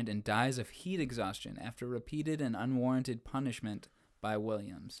his mind and dies of heat exhaustion after repeated and unwarranted punishment by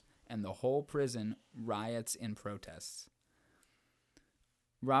Williams, and the whole prison riots in protests.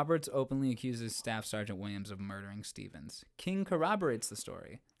 Roberts openly accuses Staff Sergeant Williams of murdering Stevens. King corroborates the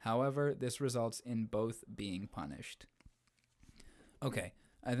story. However, this results in both being punished. Okay,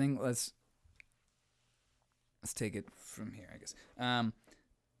 I think let's take it from here, I guess.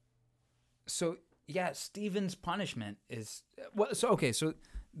 So Stevens' punishment is... So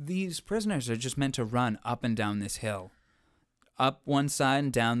these prisoners are just meant to run up and down this hill. Up one side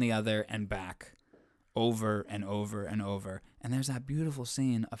and down the other and back. Over and over and over. And there's that beautiful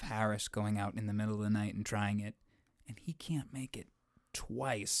scene of Harris going out in the middle of the night and trying it. And he can't make it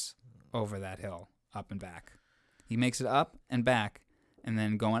twice over that hill, up and back. He makes it up and back. And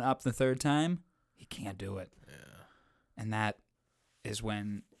then going up the third time, he can't do it. Yeah. And that is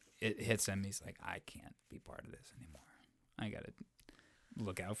when it hits him. He's like, I can't be part of this anymore. I got to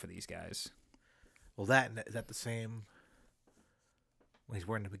look out for these guys. Well, is that the same... When he's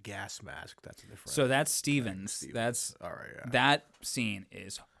wearing the gas mask, that's a different... So that's Stevens. That's all right. Yeah. That scene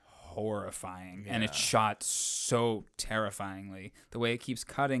is horrifying, and it's shot so terrifyingly. The way it keeps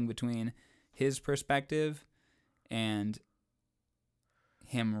cutting between his perspective and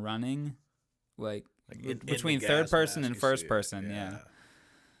him running, between third person and first person. Yeah.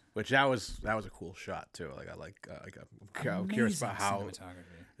 Which that was a cool shot too. Like I'm curious about how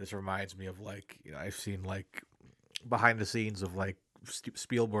cinematography. this reminds me of like I've seen like behind the scenes of like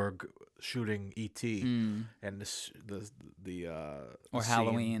Spielberg shooting E.T. and the Or scene-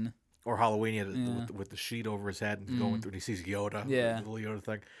 Halloween. or Halloween with the sheet over his head and going through. And he sees Yoda, Yeah. the little Yoda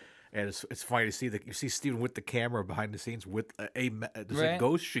thing, and it's funny to see that you see Steven with the camera behind the scenes with a Right.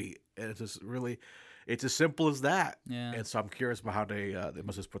 ghost sheet, and it's just really. It's as simple as that. Yeah. And so I'm curious about how they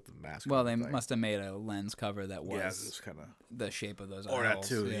must just put the mask Well, on they the thing. must have made a lens cover that was just kind of the shape of those or eyeballs.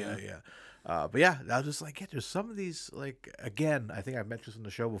 that too. Yeah. But yeah, I was just like, there's some of these like again. I think I mentioned this in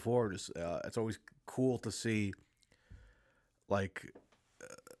the show before. Just it's always cool to see like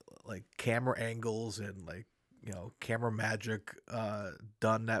camera angles and like camera magic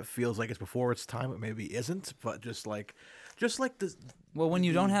done that feels like it's before its time. It maybe isn't, but just like this. Well, when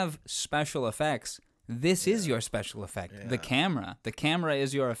you don't have special effects, this is your special effect. Yeah. The camera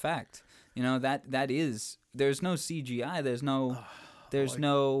is your effect. That is. There's no CGI. There's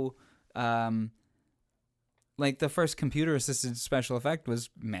no. Like the first computer assisted special effect was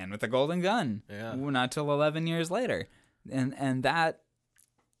Man with a Golden Gun. Yeah. Not till 11 years later, and that.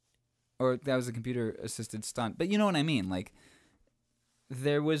 Or that was a computer assisted stunt, but you know what I mean. Like,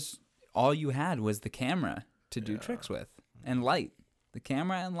 all you had was the camera to do tricks with, and light. The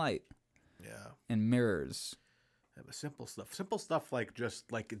camera and light. Yeah. And mirrors. Yeah, but simple stuff like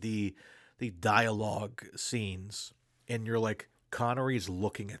just like the dialogue scenes, and you're like Connery's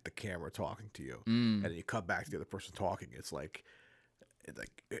looking at the camera talking to you, and then you cut back to the other person talking. It's like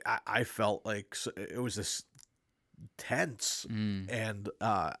I felt like it was this tense, and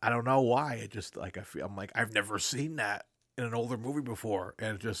I don't know why. It just like I'm like I've never seen that in an older movie before,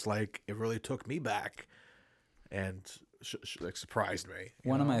 and it just like it really took me back, and like surprised me.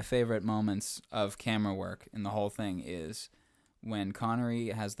 One of my favorite moments of camera work in the whole thing is when Connery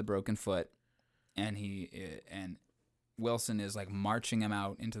has the broken foot, and Wilson is like marching him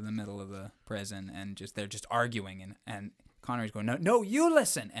out into the middle of the prison, and they're just arguing, and Connery's going, no, you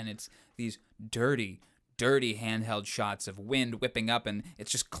listen, and it's these dirty handheld shots of wind whipping up, and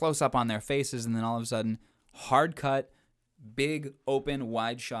it's just close up on their faces, and then all of a sudden, hard cut, big open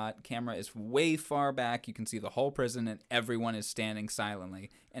wide shot, camera is way far back, you can see the whole prison, and everyone is standing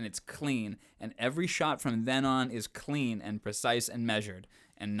silently, and it's clean, and every shot from then on is clean and precise and measured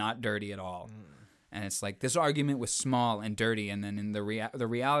and not dirty at all. And it's like this argument was small and dirty, and then in the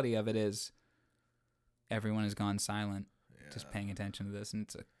reality of it is everyone has gone silent, just paying attention to this, and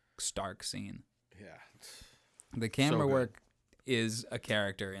it's a stark scene. Yeah. The camera So good. work is a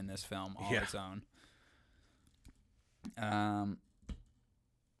character in this film all its own.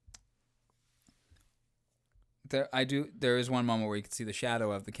 There is one moment where you can see the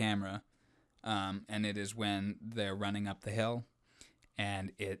shadow of the camera, and it is when they're running up the hill,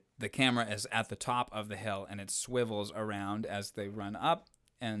 and the camera is at the top of the hill, and it swivels around as they run up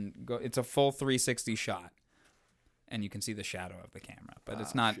and go. It's a full 360 shot, and you can see the shadow of the camera, but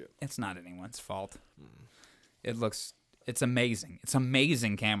it's not anyone's fault. It's amazing. It's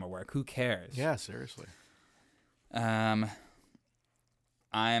amazing camera work. Who cares? Yeah, seriously.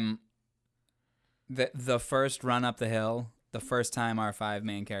 The first run up the hill, the first time our 5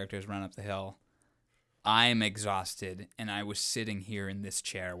 main characters run up the hill, I'm exhausted, and I was sitting here in this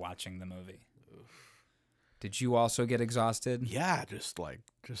chair watching the movie. Did you also get exhausted? Yeah, just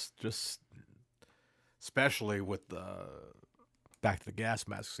especially with the back to the gas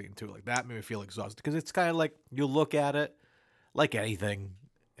mask scene too. Like that made me feel exhausted because it's kind of like you look at it like anything,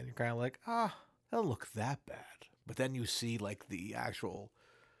 and you're kind of like, that doesn't look that bad. But then you see like the actual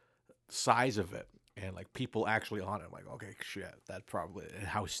size of it and like people actually on it. I'm like, okay, shit, that probably and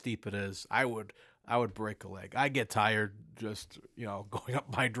how steep it is. I would break a leg. I get tired just going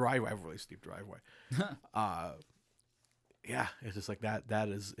up my driveway. I have a really steep driveway. Yeah, it's just like that. That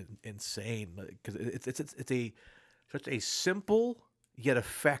is insane because it's such a simple yet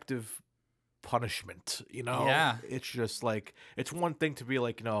effective punishment. Yeah. It's just like it's one thing to be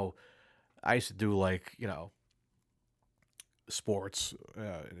like I used to do like sports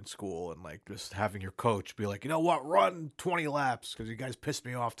in school and like just having your coach be like, run 20 laps because you guys pissed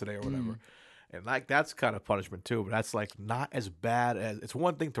me off today or whatever. And like that's kind of punishment too, but that's like not as bad as it's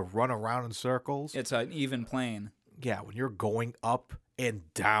one thing to run around in circles. It's an even plane. Yeah, when you're going up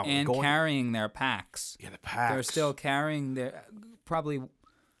and down and carrying their packs. Yeah, the packs. They're still carrying their probably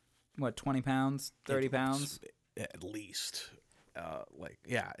 20 pounds, 30 pounds at least.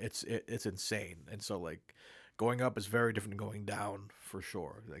 It's insane. And so like going up is very different than going down for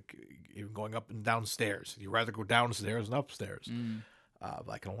sure. Like even going up and downstairs, you rather go downstairs than upstairs.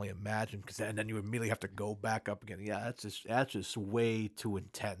 I can only imagine, because then you immediately have to go back up again. Yeah, that's just way too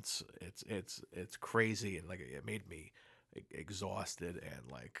intense. It's crazy, and like it made me exhausted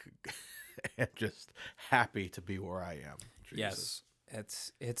and like and just happy to be where I am. Jesus.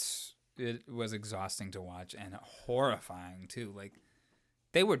 Yes, it was exhausting to watch and horrifying too. Like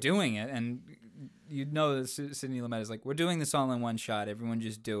they were doing it, and that Sidney Lumet is like, we're doing this all in one shot. Everyone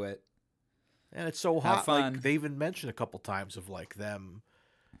just do it. And it's so Have hot. fun. Like they even mentioned a couple times of like them.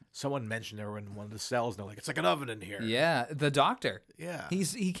 Someone mentioned they were in one of the cells. And they're like, it's like an oven in here. Yeah, the doctor. Yeah.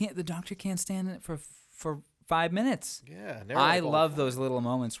 The doctor can't stand it for 5 minutes. Yeah. And I love those little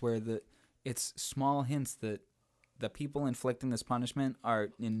moments where it's small hints that the people inflicting this punishment are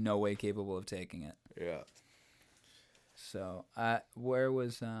in no way capable of taking it. Yeah. So, where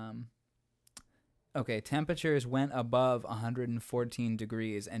was okay, temperatures went above 114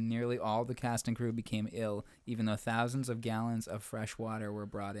 degrees, and nearly all the cast and crew became ill, even though thousands of gallons of fresh water were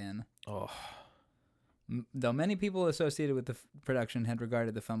brought in. Oh. Though many people associated with the production had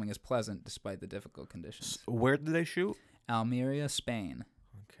regarded the filming as pleasant, despite the difficult conditions. Where did they shoot? Almeria, Spain.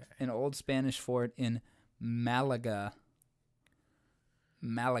 Okay. An old Spanish fort in Malagant.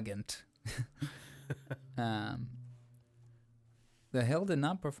 The Hill did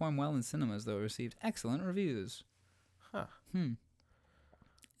not perform well in cinemas, though it received excellent reviews. Huh. And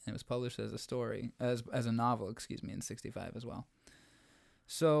it was published as a story, as a novel, in 1965 as well.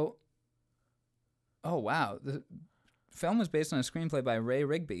 So, oh wow, the film was based on a screenplay by Ray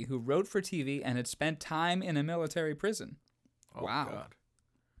Rigby, who wrote for TV and had spent time in a military prison. Oh, wow.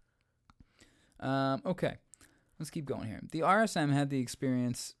 God. Okay, let's keep going here. The RSM has the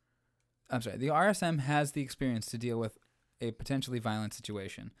experience to deal with a potentially violent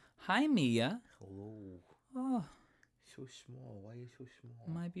situation. Hi, Mia. Hello. Oh, So small. Why are you so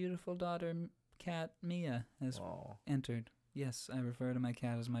small? my beautiful daughter, cat Mia, has entered. Yes, I refer to my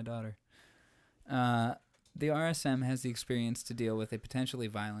cat as my daughter. The RSM has the experience to deal with a potentially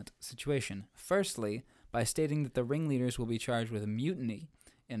violent situation. Firstly, by stating that the ringleaders will be charged with mutiny,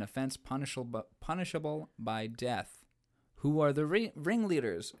 an offense punishable by death. Who are the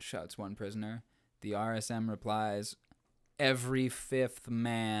ringleaders? Shouts one prisoner. The RSM replies, every fifth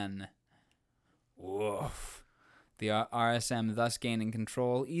man. Woof. The RSM, thus gaining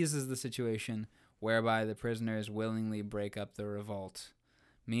control, eases the situation, whereby the prisoners willingly break up the revolt.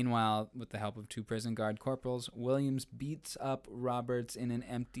 Meanwhile, with the help of two prison guard corporals, Williams beats up Roberts in an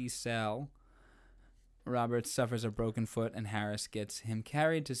empty cell. Roberts suffers a broken foot, and Harris gets him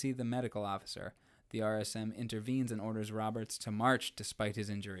carried to see the medical officer. The RSM intervenes and orders Roberts to march despite his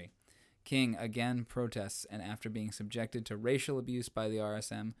injury. King again protests, and after being subjected to racial abuse by the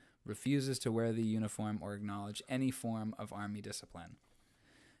RSM, refuses to wear the uniform or acknowledge any form of army discipline.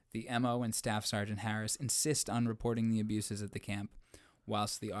 The MO and Staff Sergeant Harris insist on reporting the abuses at the camp,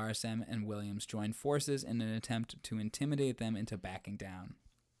 whilst the RSM and Williams join forces in an attempt to intimidate them into backing down.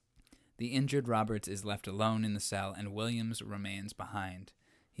 The injured Roberts is left alone in the cell, and Williams remains behind.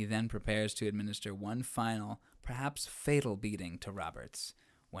 He then prepares to administer one final, perhaps fatal beating to Roberts.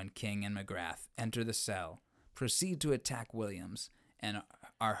 When King and McGrath enter the cell, proceed to attack Williams, and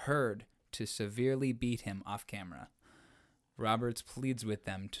are heard to severely beat him off camera. Roberts pleads with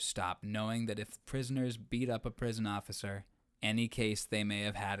them to stop, knowing that if prisoners beat up a prison officer, any case they may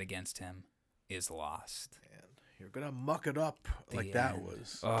have had against him is lost. Man, you're gonna muck it up like that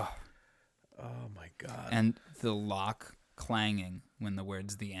was. Oh my God. And the lock clanging when the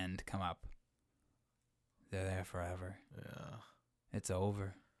words "the end" come up. They're there forever. Yeah. It's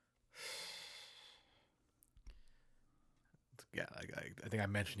over. Yeah, I think I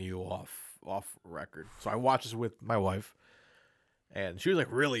mentioned to you off record. So I watched this with my wife, and she was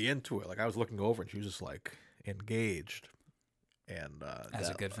like really into it. Like I was looking over, and she was just like engaged. And as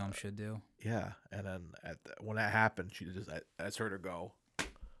a good film should do. Yeah, and then when that happened, I just heard her go,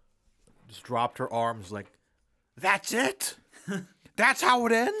 just dropped her arms like, "That's it? That's how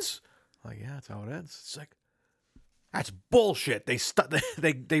it ends?" I'm like, yeah, that's how it ends. It's like, that's bullshit.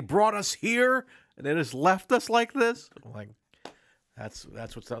 They brought us here and they just left us like this. I'm like, that's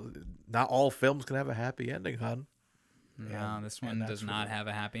what's up. Not all films can have a happy ending, hon. No, this one does not have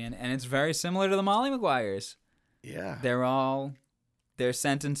a happy end, and it's very similar to the Molly Maguires. Yeah, their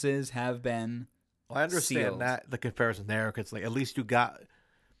sentences have been. Well, I understand sealed. that the comparison there, because like at least you got,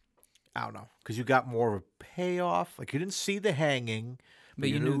 I don't know, because you got more of a payoff. Like you didn't see the hanging. But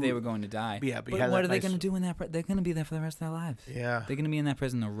you knew they were going to die. Yeah, but what are they going to do in that? They're going to be there for the rest of their lives. Yeah, they're going to be in that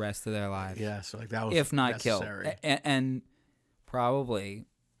prison the rest of their lives. Yeah, so like that was if not necessary. killed, and probably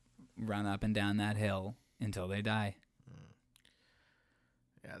run up and down that hill until they die.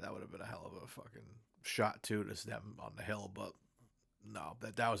 Yeah, that would have been a hell of a fucking shot too, to them on the hill. But no,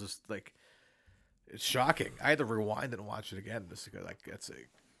 that was just like, it's shocking. I had to rewind and watch it again just because like it's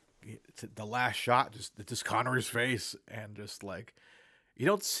the last shot, just Connery's face, and just like you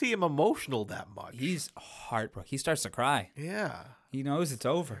don't see him emotional that much. He's heartbroken. He starts to cry. Yeah, He knows it's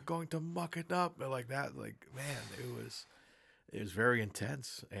over. they're going to muck it up and like that. Like man, it was very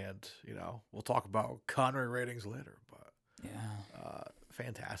intense, and we'll talk about Connery ratings later, but Yeah.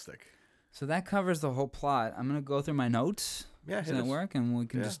 fantastic. So that covers the whole plot. I'm gonna go through my notes. Yeah, Does hit that us. work? And we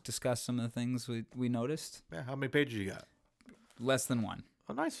can just discuss some of the things we noticed. Yeah, how many pages you got? Less than one.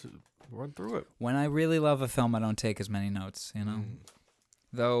 Oh, nice. Run through it. When I really love a film, I don't take as many notes.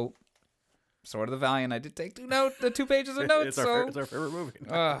 Though, Sword of the Valiant, I did take 2 pages of notes. It's our favorite movie.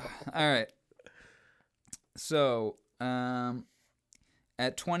 All right. So,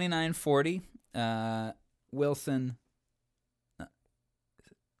 at 29:40, Wilson.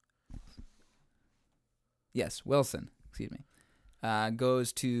 Wilson. Excuse me.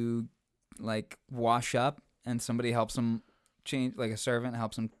 Goes to like wash up, and somebody helps him change. Like a servant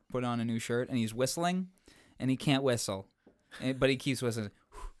helps him put on a new shirt, and he's whistling, and he can't whistle, but he keeps whistling.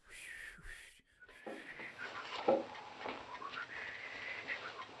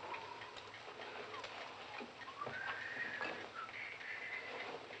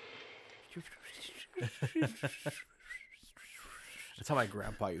 That's how my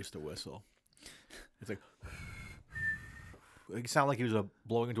grandpa used to whistle. It's like, it sounded like he was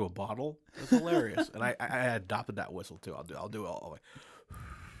blowing into a bottle. It was hilarious, and I adopted that whistle too. I'll do it all the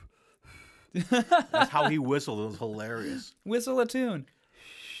way. That's how he whistled. It was hilarious. Whistle a tune.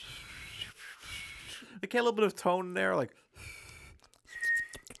 Like a little bit of tone in there, like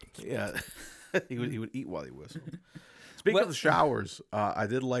yeah. he would eat while he whistled. Speaking of the showers, I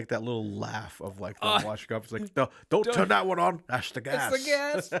did like that little laugh of like the washing up. It's like, no, don't turn that one on. That's the gas.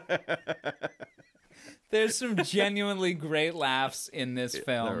 That's the gas. There's some genuinely great laughs in this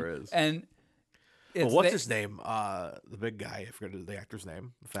film. There is. And what's his name? The big guy. I forget the actor's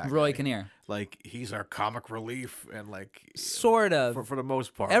name. The fat Roy guy. Kinnear. Like he's our comic relief, and like sort of for the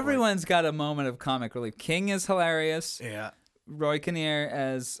most part. Everyone's got a moment of comic relief. King is hilarious. Yeah. Roy Kinnear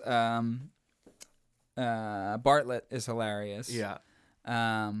as Bartlett is hilarious. Yeah.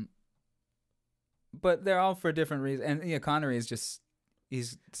 But they're all for different reasons. And Connery is just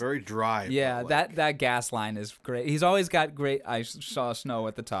he's very dry. Yeah, that gas line is great. He's always got great I saw snow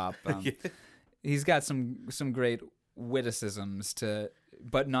at the top. Yeah. He's got some great witticisms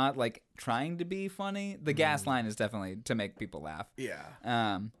but not like trying to be funny. The gas line is definitely to make people laugh. Yeah.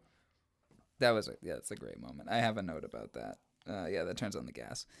 That's a great moment. I have a note about that. That turns on the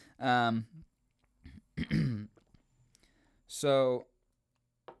gas. So,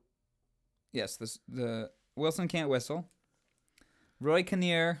 yes, the Wilson can't whistle. Roy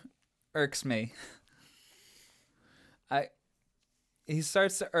Kinnear irks me. He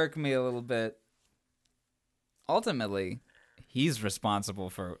starts to irk me a little bit. Ultimately, he's responsible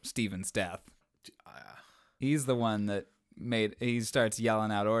for Stephen's death. He's the one that he starts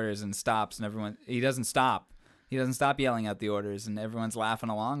yelling out orders and stops, and he doesn't stop. He doesn't stop yelling out the orders, and everyone's laughing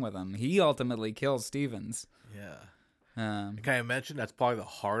along with him. He ultimately kills Stevens. Yeah. Can I mention that's probably the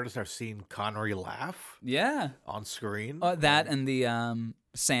hardest I've seen Connery laugh? Yeah. On screen. That and the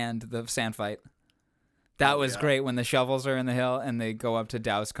sand fight. That was great when the shovels are in the hill and they go up to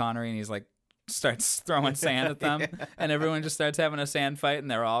douse Connery, and he's like starts throwing sand at them, and everyone just starts having a sand fight, and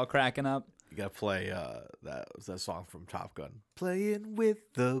they're all cracking up. You gotta play that song from Top Gun. Playing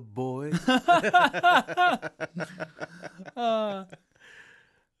with the boys.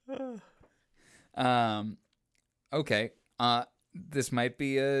 Okay. This might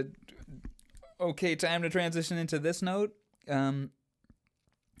be a okay time to transition into this note.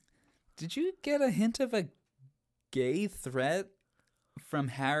 Did you get a hint of a gay threat from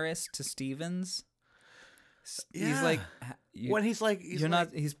Harris to Stevens? He's like,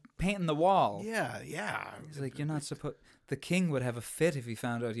 he's painting the wall. Yeah. He's like, you're not supposed. The king would have a fit if he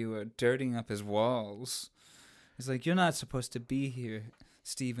found out you were dirtying up his walls. He's like, you're not supposed to be here,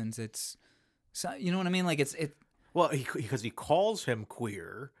 Stevens. It's, you know what I mean? Like it. Well, because he calls him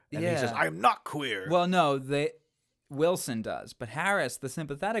queer, and he says, "I'm not queer." Well, no, Wilson does, but Harris, the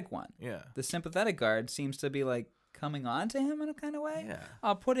sympathetic one, yeah, the sympathetic guard, seems to be like coming on to him in a kind of way. Yeah,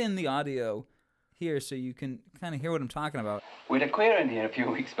 I'll put in the audio here so you can kind of hear what I'm talking about. We had a queer in here a few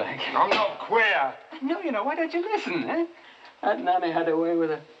weeks back. I'm not queer. No, why don't you listen, eh? That Nanny had a way with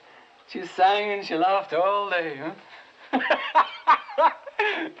her. She sang and she laughed all day, huh?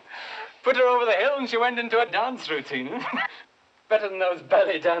 Put her over the hill and she went into a dance routine. Huh? Better than those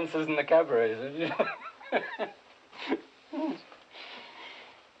belly dancers in the cabarets.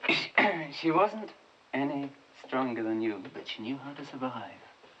 She wasn't any stronger than you, but she knew how to survive.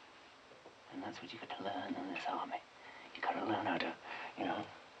 And that's what you got to learn in this army. You got to learn how to,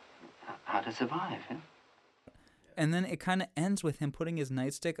 how to survive. Yeah? And then it kind of ends with him putting his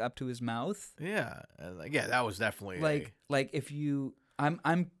nightstick up to his mouth. Yeah, yeah, that was definitely like if you, I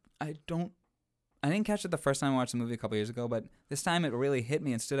didn't catch it the first time I watched the movie a couple years ago, but this time it really hit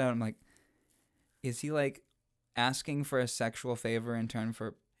me and stood out. I'm like, is he like asking for a sexual favor in turn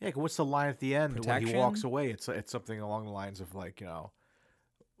for? Yeah, what's the line at the end protection? when he walks away? It's something along the lines of like,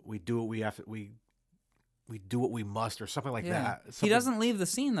 we do what we have to, we do what we must, or something like that. He doesn't leave the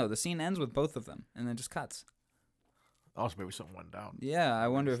scene though. The scene ends with both of them, and then just cuts. Also, maybe something went down. Yeah, I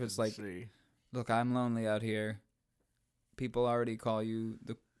wonder if it's like, look, I'm lonely out here. People already call you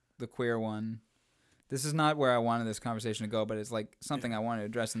the queer one. This is not where I wanted this conversation to go, but it's like something I wanted to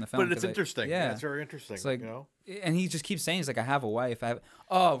address in the film. But it's interesting. Yeah, it's very interesting. It's like, and he just keeps saying, he's like, I have a wife.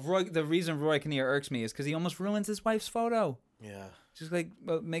 Roy. The reason Roy Kinnear irks me is because he almost ruins his wife's photo. Yeah. Just like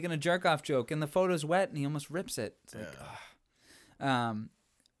making a jerk off joke, and the photo's wet, and he almost rips it. It's like,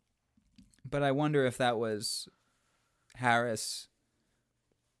 but I wonder if that was Harris.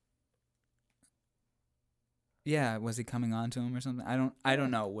 Yeah, was he coming on to him or something? I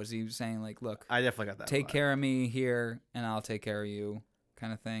don't know. Was he saying like, look, I definitely got that. Take care of me here, and I'll take care of you,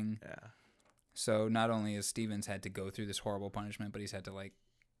 kind of thing. Yeah. So not only has Stevens had to go through this horrible punishment, but he's had to like,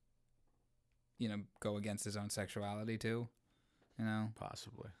 go against his own sexuality too.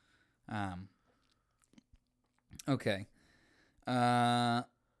 Possibly. Okay.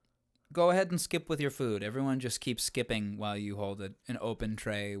 Go ahead and skip with your food. Everyone just keep skipping while you hold an open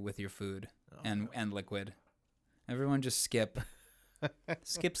tray with your food and liquid. Everyone just skip.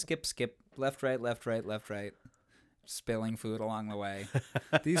 skip. Left, right, left, right, left, right. Spilling food along the way.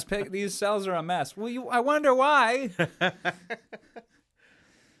 These cells are a mess. Well, I wonder why.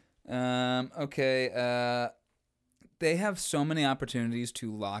 Okay. They have so many opportunities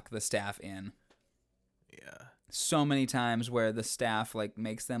to lock the staff in. Yeah. So many times where the staff like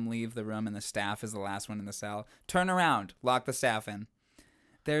makes them leave the room and the staff is the last one in the cell. Turn around, lock the staff in.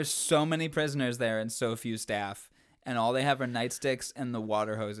 There's so many prisoners there and so few staff. And all they have are nightsticks and the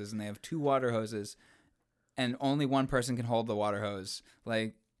water hoses. And they have 2 water hoses. And only one person can hold the water hose.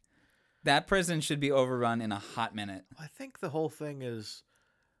 Like, that prison should be overrun in a hot minute. I think the whole thing is...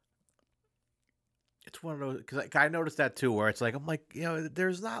 It's one of those, because I noticed that too, where it's like, I'm like,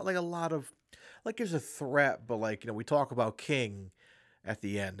 there's not like a lot of, like there's a threat, but like, we talk about King at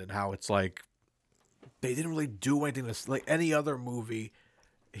the end and how it's like, they didn't really do anything like any other movie.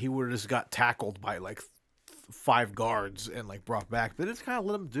 He would have just got tackled by like 5 guards and like brought back, but it's kind of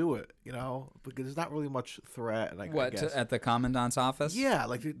let him do it, because there's not really much threat. And I guess. At the commandant's office? Yeah,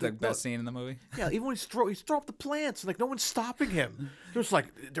 like the best scene in the movie. Yeah, even when he's throw up the plants, like no one's stopping him. Just like,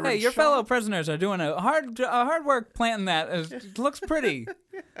 hey, your fellow prisoners are doing a hard work planting that. It looks pretty.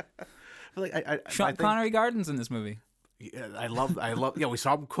 Yeah. Like Sean Connery Gardens in this movie. Yeah, I love. Yeah, we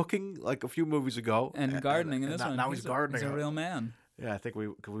saw him cooking like a few movies ago, and gardening in this one. Now he's gardening. He's a real man. Yeah, I think we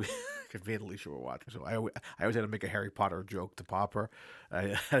could be at least were watching. So I always had to make a Harry Potter joke to Popper.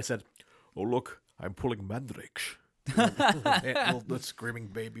 I said, "Oh look, I'm pulling mandrakes." The screaming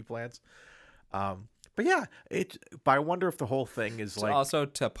baby plants. But yeah, But I wonder if the whole thing is like also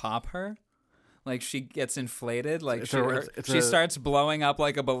to pop her. Like she gets inflated, like she starts blowing up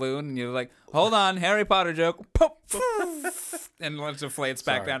like a balloon, and you're like, "Hold on, Harry Potter joke," pop, and once deflates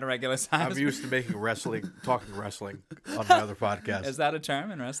back down to regular size. I'm used to talking wrestling on my other podcast. Is that a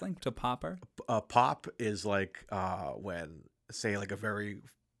term in wrestling? To pop her? Pop is like when, say, like a very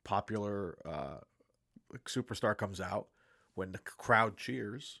popular superstar comes out, when the crowd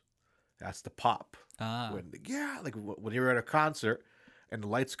cheers, that's the pop. When you're at a concert. And the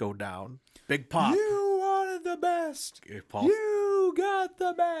lights go down. Big pop. You wanted the best. You got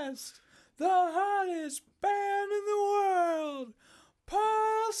the best. The hottest band in the world.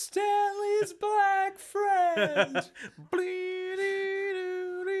 Paul Stanley's Black Friend.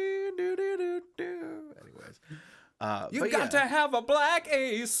 Anyways. You got to have a black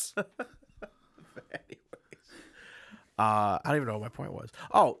ace. I don't even know what my point was.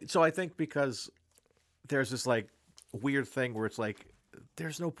 Oh, so I think because there's this like weird thing where it's like,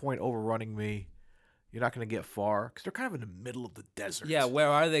 there's no point overrunning me. You're not going to get far because they're kind of in the middle of the desert. Yeah, where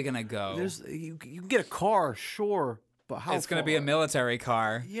are they going to go? You can get a car, sure, but how? It's going to be a military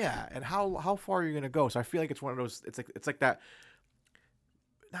car. Yeah, and how far are you going to go? So I feel like it's one of those. It's like that.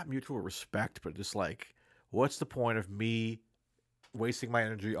 Not mutual respect, but just like, what's the point of me wasting my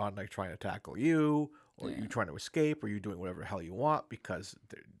energy on like trying to tackle you, or you trying to escape, or you doing whatever the hell you want because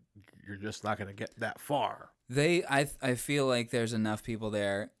you're just not going to get that far. I feel like there's enough people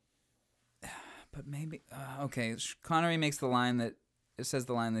there. But maybe okay. Connery makes the line that it says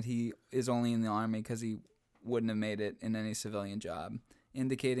the line that he is only in the army because he wouldn't have made it in any civilian job,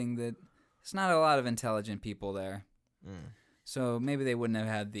 indicating that there's not a lot of intelligent people there. So maybe they wouldn't have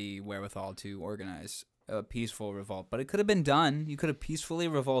had the wherewithal to organize a peaceful revolt. But it could have been done. You could have peacefully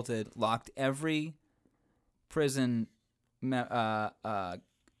revolted, locked every prison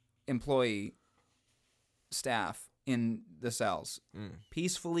employee staff in the cells.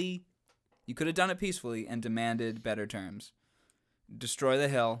 Peacefully. You could have done it peacefully and demanded better terms. Destroy the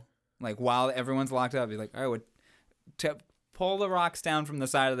hill, like while everyone's locked up. Be like, all right, pull the rocks down from the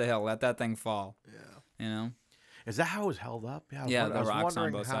side of the hill. Let that thing fall. Yeah. You know? Is that how it was held up? Yeah, the rocks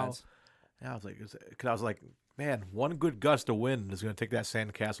on both sides. Yeah, I was like, man, one good gust of wind is going to take that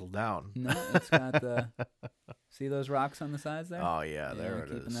sandcastle down. No, it's got the. See those rocks on the sides there? Oh yeah, there it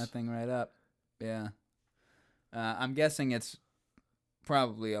is. Keeping that thing right up. Yeah. I'm guessing it's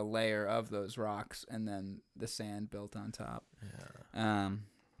probably a layer of those rocks and then the sand built on top. Yeah.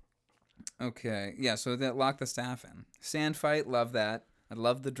 Okay. Yeah. So that lock the staff in. Sand fight. Love that. I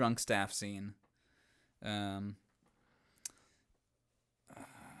love the drunk staff scene.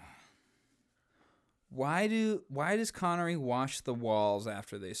 Why does Connery wash the walls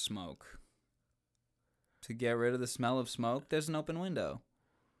after they smoke? To get rid of the smell of smoke? There's an open window.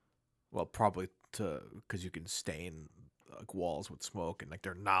 Well, probably because you can stain like walls with smoke, and like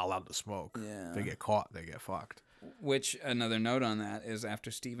they're not allowed to smoke. Yeah. If they get caught, they get fucked. Which another note on that is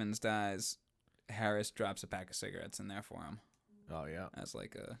after Stevens dies, Harris drops a pack of cigarettes in there for him. Oh yeah. As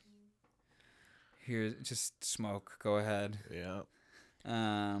like here, just smoke. Go ahead. Yeah.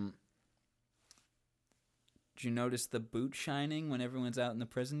 Did you notice the boot shining when everyone's out in the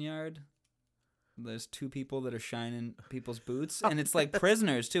prison yard? There's two people that are shining people's boots, and it's like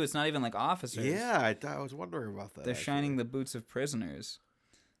prisoners too. It's not even like officers. Yeah, I was wondering about that. They're shining the boots of prisoners.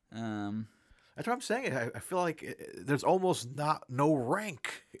 That's what I'm saying. I feel like there's almost no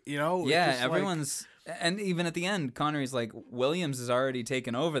rank, you know? Yeah, everyone's... And even at the end, Connery's like, Williams has already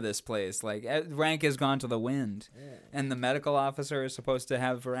taken over this place. Like, rank has gone to the wind. Yeah. And the medical officer is supposed to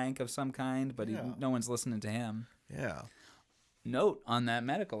have rank of some kind, but no one's listening to him. Yeah. Note on that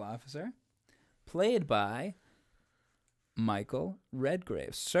medical officer, played by Michael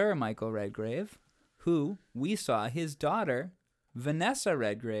Redgrave. Sir Michael Redgrave, who we saw his daughter, Vanessa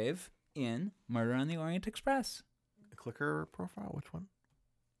Redgrave, in Murder on the Orient Express. Click her profile? Which one?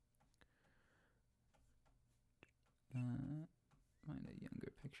 Find a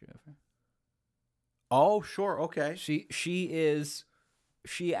younger picture of her. Oh, sure, okay. She is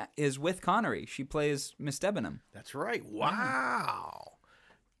with Connery. She plays Miss Debenham. That's right. Wow.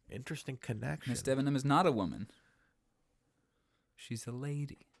 Yeah. Interesting connection. Miss Debenham is not a woman. She's a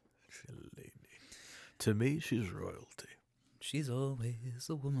lady. She's a lady. To me, she's royalty. She's always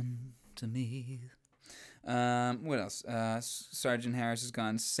a woman to me. What else? Sergeant Harris has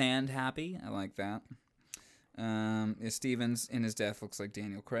gone sand happy. I like that. Stevens in his death looks like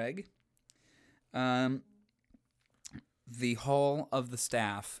Daniel Craig. The whole of the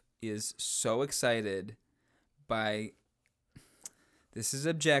staff is so excited by... This is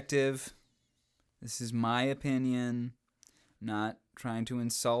objective. This is my opinion. Not trying to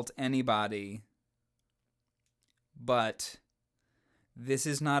insult anybody. But this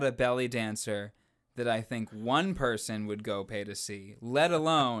is not a belly dancer that I think one person would go pay to see, let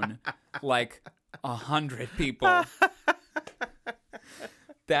alone like 100 people.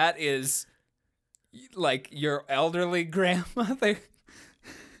 That is like your elderly grandmother.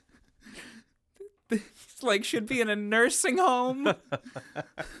 Like should be in a nursing home.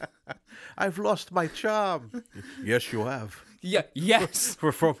 I've lost my charm. Yes, you have. Yeah. Yes.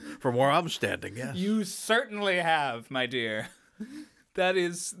 From where I'm standing, yes. You certainly have, my dear. That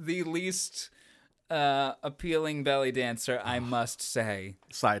is the least appealing belly dancer, I must say.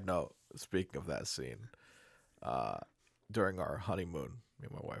 Side note, speaking of that scene, during our honeymoon, me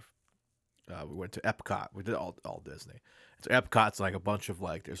and my wife, we went to Epcot. We did all Disney. So Epcot's like a bunch of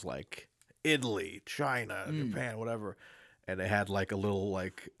like, there's like Italy, China, Japan, whatever. And they had like a little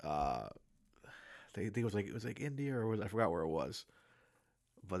like, I think it was like India or I forgot where it was.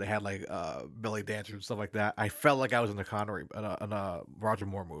 But they had like belly dancers and stuff like that. I felt like I was in a Connery, in a Roger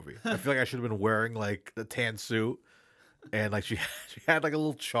Moore movie. I feel like I should have been wearing like the tan suit, and like she had like a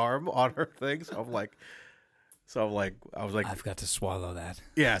little charm on her thing. So I'm like, I was like, I've got to swallow that.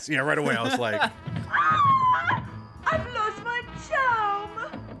 Yes, yeah, right away. I was like, I've lost my charm.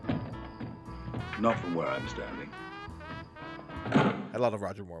 Not from where I'm standing. I had a lot of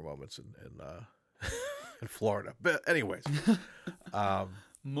Roger Moore moments in Florida. But anyways,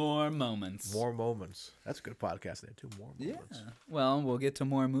 More moments. More moments. That's a good podcast name too. More moments. Yeah. Well, we'll get to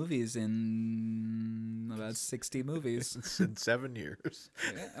more movies in about 60 movies. In 7 years.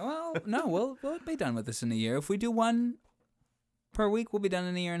 Well, no, we'll be done with this in a year. If we do one per week, we'll be done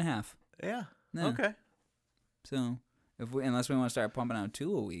in a year and a half. Yeah. Okay. So, unless we want to start pumping out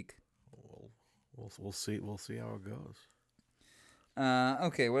 2 a week. We'll see. We'll see how it goes.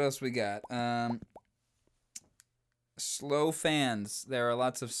 Okay, what else we got? Slow fans. There are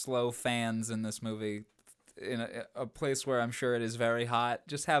lots of slow fans in this movie. In a place where I'm sure it is very hot,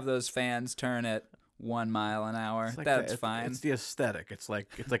 just have those fans turn at 1 mile an hour. Like That's fine. It's the aesthetic. It's like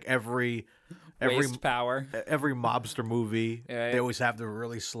every Waste power. Every mobster movie, Right. they always have the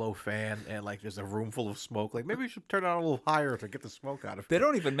really slow fan, and like there's a room full of smoke. Like maybe you should turn it on a little higher to get the smoke out of it. They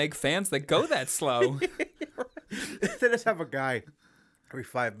don't even make fans that go that slow. They just have a guy every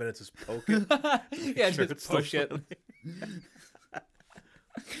 5 minutes just poke it. Yeah, Sure, just it's still push it.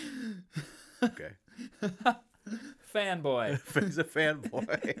 Okay. Fanboy. He's a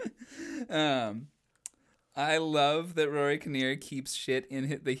fanboy. I love that Rory Kinnear keeps shit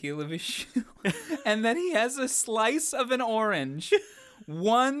in the heel of his shoe, and that he has a slice of an orange.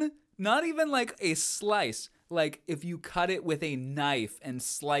 One, not even like a slice, like if you cut it with a knife and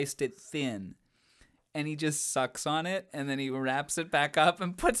sliced it thin. And he just sucks on it, and then he wraps it back up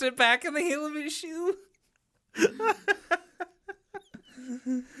and puts it back in the heel of his shoe.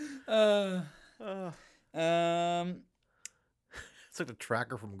 It's like the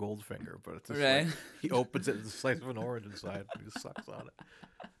tracker from Goldfinger, but it's just Right. like he opens it with a slice of an orange inside and he just sucks on it.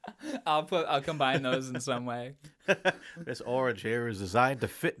 I'll combine those in some way. This orange here is designed to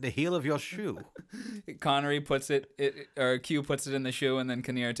fit in the heel of your shoe. Connery puts or Q puts it in the shoe, and then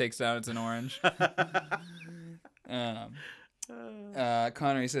Kinnear takes it out. It's an orange.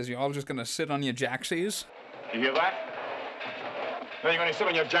 Connery says, "You're all just gonna sit on your jacksies." You hear that? Then you're going to sit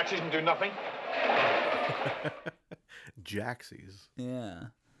on your jacksies and do nothing? Jacksies. Yeah.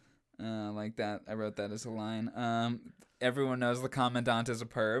 Like that. I wrote that as a line. Everyone knows the Commandant is a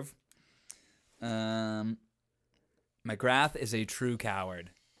perv. McGrath is a true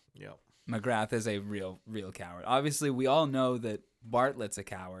coward. Yep. McGrath is a real coward. Obviously, we all know that Bartlett's a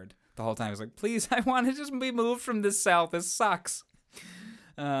coward. The whole time he's like, please, I want to just be moved from this cell. This sucks.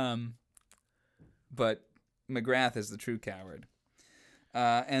 But McGrath is the true coward.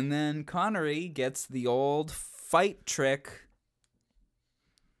 And then Connery gets the old fight trick.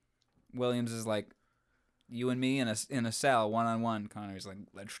 Williams is like, you and me in a cell, one-on-one. Connery's like,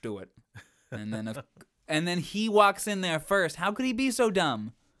 let's do it. And then he walks in there first. How could he be so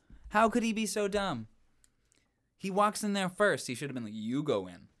dumb? How could he be so dumb? He walks in there first. He should have been like, you go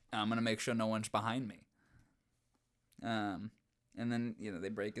in. I'm going to make sure no one's behind me. And then, they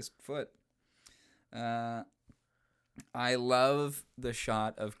break his foot. I love the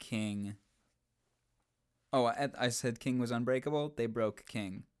shot of King. Oh, I said King was unbreakable. They broke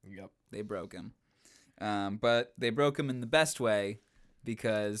King. Yep. They broke him. But they broke him in the best way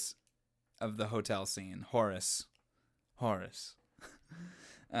because of the hotel scene. Horace.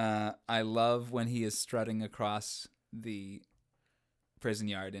 I love when he is strutting across the prison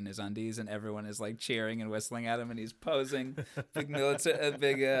yard in his undies, and everyone is like cheering and whistling at him, and he's posing, big military,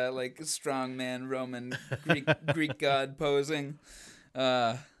 big like strongman Roman Greek god posing.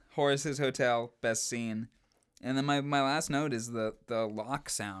 Horace's hotel, best scene. And then my last note is the lock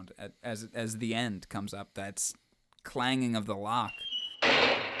sound as the end comes up. That's clanging of the lock.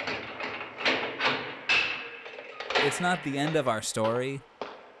 It's not the end of our story,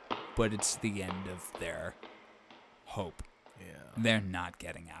 but it's the end of their hope. Yeah. They're not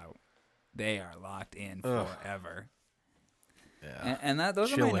getting out. They are locked in forever. Yeah. And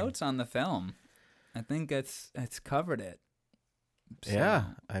those Chilling. are my notes on the film. I think it's covered it. So, Yeah.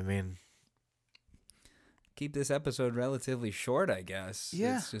 I mean, keep this episode relatively short, I guess.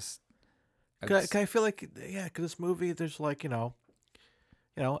 Yeah. It's just... I feel like, because this movie, there's like,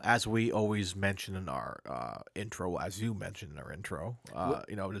 as we always mention in our intro, as you mentioned in our intro,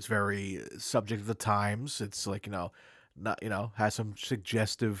 it's very subject of the times. It's like, has some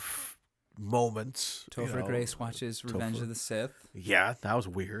suggestive moments. Topher Grace watches Revenge of the Sith. Yeah, that was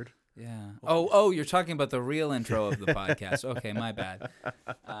weird. Yeah. Oh, you're talking about the real intro of the podcast. Okay, my bad.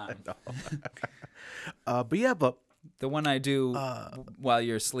 But the one I do while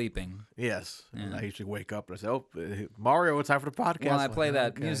you're sleeping. Yes. Yeah. And I usually wake up and I say, "Oh, Mario, it's time for the podcast." Well, I play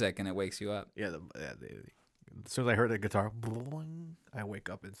that okay. music and it wakes you up. Yeah. As soon as I heard the guitar, I wake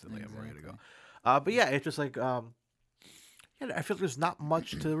up instantly. Exactly. I'm ready to go. But yeah, it's just like, I feel like there's not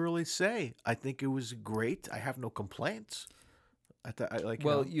much to really say. I think it was great. I have no complaints.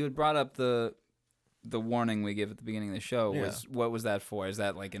 You had brought up the the warning we give at the beginning of the show was, what was that for? Is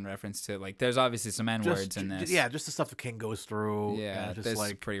that like in reference to like, there's obviously some N-words in this. Yeah, just the stuff the king goes through. Yeah, and just this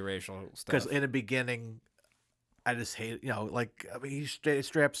like is pretty racial stuff. Because in the beginning, I just hate, like, I mean, he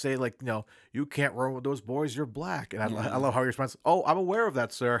straight up say, like, you can't run with those boys, you're black. And I love how he responds, oh, I'm aware of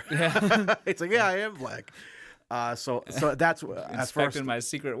that, sir. Yeah. It's like, yeah, I am black. So that's inspecting my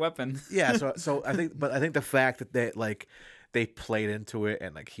secret weapon. Yeah, so I think the fact that they played into it,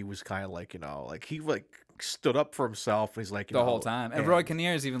 and like he was kind of like, like he like stood up for himself. He's like the whole time. And Roy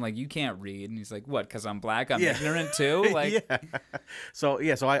Kinnear is even like, you can't read, and he's like, what? Because I'm black, I'm ignorant too. Like, yeah. So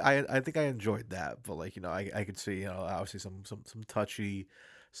I think I enjoyed that, but like I could see obviously some touchy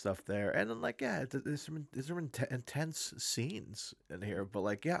stuff there, and then like there's some intense scenes in here, but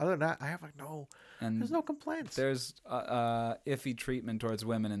like other than that, I have like there's no complaints. There's iffy treatment towards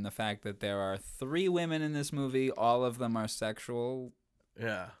women in the fact that there are 3 women in this movie, all of them are sexual.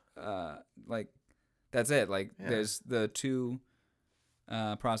 Yeah. Like that's it. Like there's the 2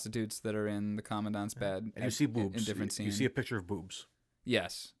 prostitutes that are in the commandant's bed, and you see boobs in different scenes. You see a picture of boobs.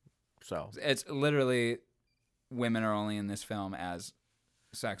 Yes. So it's literally women are only in this film as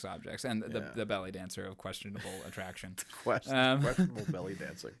sex objects, and the belly dancer of questionable attraction. Questionable belly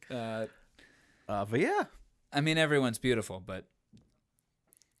dancing. But yeah, I mean, everyone's beautiful, but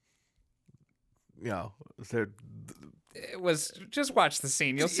it was just watch the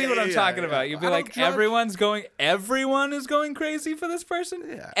scene. You'll see what I'm talking about. You'll be like, everyone is going crazy for this person.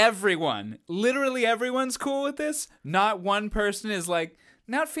 Yeah, everyone, literally everyone's cool with this. Not one person is like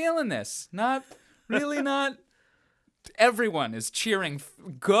not feeling this. Not really not. Everyone is cheering.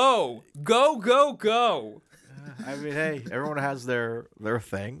 Go, go, go, go. I mean, hey, everyone has their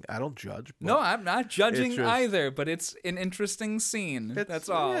thing. I don't judge. No, I'm not judging either, but it's an interesting scene. That's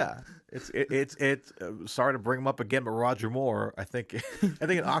all. Yeah, it's sorry to bring him up again, but Roger Moore, I think in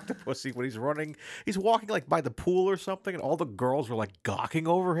Octopussy, when he's walking like by the pool or something, and all the girls are like gawking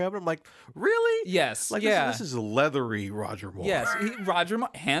over him. I'm like, really? Yes. Like this is leathery Roger Moore. Yes, Roger Moore,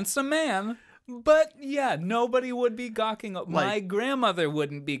 handsome man. But yeah, nobody would be gawking. My grandmother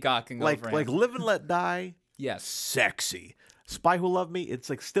wouldn't be gawking over him. Like Live and Let Die. Yes, sexy. Spy Who Loved Me. It's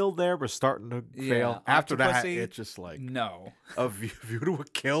like still there, but starting to fail. After that, it's just like no. A View to a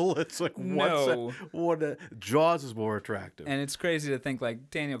Kill. It's like Jaws is more attractive. And it's crazy to think like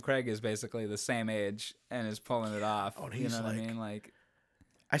Daniel Craig is basically the same age and is pulling it off. Oh, and he's what I mean? Like,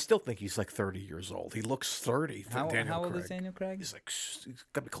 I still think he's like 30 years old. He looks 30. How old is Daniel Craig? He's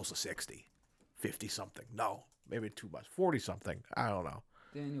got to be close to 60. 50 something. No, maybe too much. 40 something. I don't know.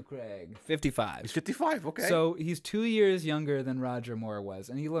 Daniel Craig, 55. He's 55. Okay. So he's 2 years younger than Roger Moore was,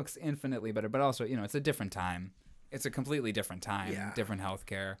 and he looks infinitely better. But also, it's a different time. It's a completely different time. Yeah. Different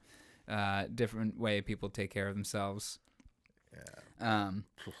healthcare, different way people take care of themselves. Yeah.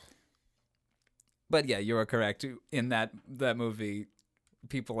 But yeah, you are correct. In that movie,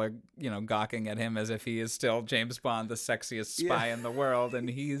 people are gawking at him as if he is still James Bond, the sexiest spy in the world, and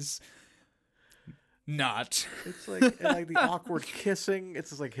he's not. It's like the awkward kissing.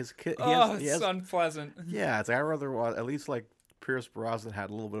 It's just like his kiss. It's unpleasant. Yeah, it's like I rather at least like Pierce Brosnan had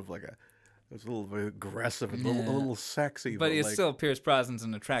a little bit of like it was a little bit aggressive and a little sexy. But it's still Pierce Brosnan's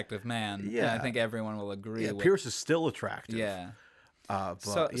an attractive man. Yeah, and I think everyone will agree. Yeah, Pierce is still attractive. Yeah.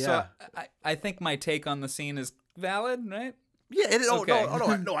 So I think my take on the scene is valid, right? Yeah. No.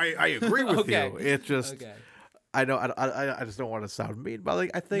 I agree with you. It's just. Okay. I know. I just don't want to sound mean, but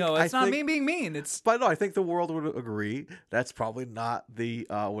like I think it's not me being mean. But no, I think the world would agree that's probably not the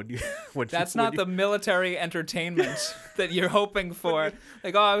the military entertainment that you're hoping for.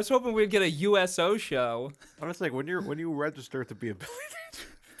 Like, I was hoping we'd get a USO show. I was like, when you register to be a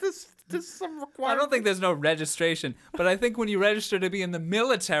this some requirement. I don't think there's no registration, but I think when you register to be in the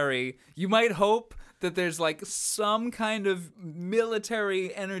military, you might hope that there's like some kind of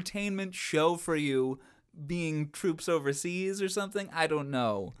military entertainment show for you. Being troops overseas or something, I don't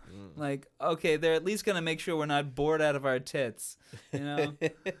know. Like, okay, they're at least gonna make sure we're not bored out of our tits, And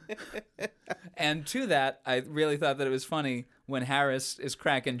to that, I really thought that it was funny when Harris is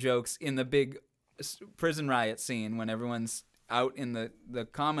cracking jokes in the big prison riot scene when everyone's out in the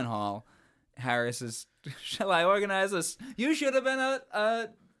common hall. Harris is, shall I organize this? You should have been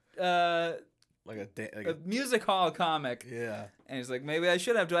a music hall comic. Yeah. And he's like, maybe I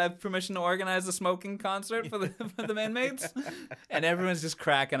should have. Do I have permission to organize a smoking concert for the inmates? And everyone's just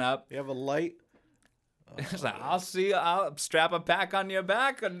cracking up. You have a light? It's like, I'll strap a pack on your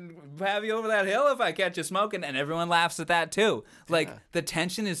back and have you over that hill if I catch you smoking. And everyone laughs at that too. Like, the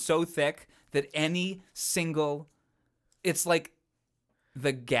tension is so thick that it's like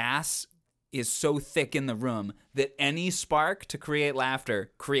the gas is so thick in the room that any spark to create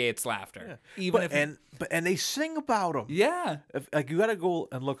laughter creates laughter. Yeah. Even and they sing about him. Yeah. Like you got to go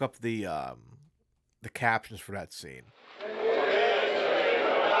and look up the captions for that scene.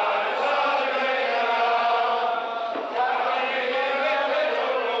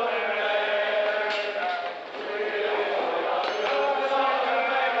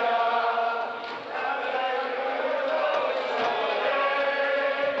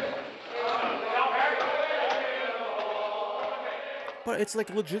 But it's like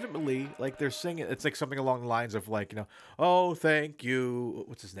legitimately, like they're singing. It's like something along the lines of like, oh, thank you.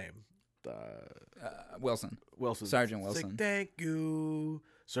 What's his name? Wilson. It's Sergeant Wilson. like, thank you,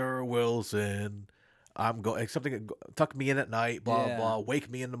 Sir Wilson. I'm going something. Tuck me in at night. Blah blah. Wake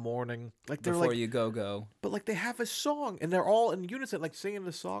me in the morning. Like they're before you go. But like they have a song, and they're all in unison, like singing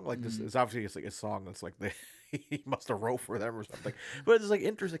the song. Like this is obviously it's like a song that's like he must have wrote for them or something. But it's like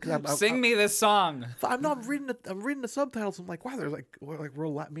interesting because Sing me this song. I'm reading the subtitles. I'm like, wow, there's like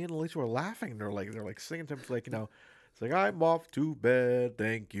me and Alicia were laughing. They're like singing to him, like it's like I'm off to bed,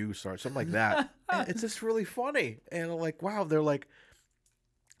 thank you, sorry, something like that. And it's just really funny, and I'm like, wow, they're like.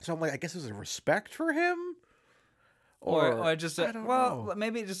 So I'm like, I guess there's a respect for him, or just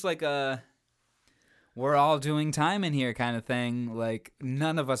maybe just like a we're all doing time in here kind of thing. Like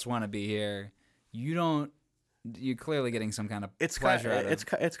none of us want to be here. You're clearly getting some kind of pleasure out of it.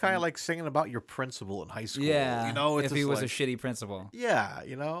 It's kind of like singing about your principal in high school. Yeah, it's if he was a shitty principal. Yeah,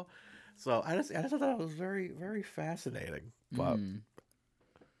 So I just thought that was very, very fascinating. But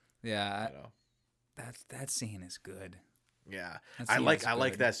yeah, that scene is good. Yeah, I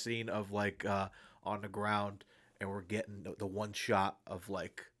like that scene of like on the ground, and we're getting the one shot of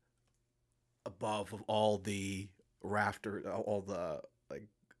like above of all the rafter, all the like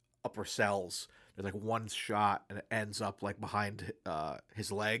upper cells. There's like one shot, and it ends up like behind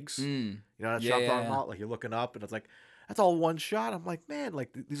his legs. You know that shot I'm talking about? Like you're looking up, and it's like that's all one shot. I'm like, man, like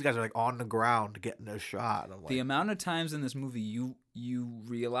these guys are like on the ground getting a shot. And I'm like, the amount of times in this movie you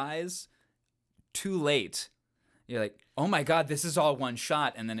realize too late. You're like, oh my God, this is all one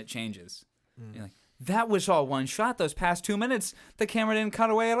shot, and then it changes. You're like, that was all one shot. Those past 2 minutes, the camera didn't cut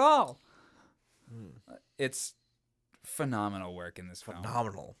away at all. It's phenomenal work in this film.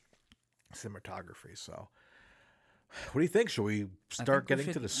 Phenomenal cinematography. So, what do you think? Should we start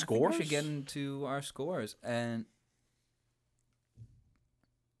getting to the scores? I think we should get into our scores. And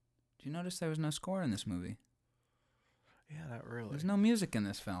do you notice there was no score in this movie? Yeah, not really. There's no music in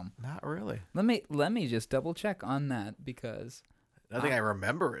this film. Not really. Let me just double check on that because I think I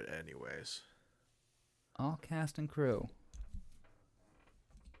remember it anyways. All cast and crew.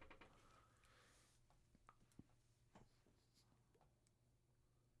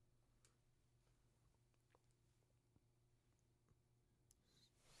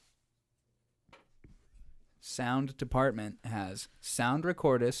 Sound department has sound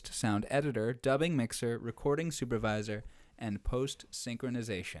recordist, sound editor, dubbing mixer, recording supervisor, and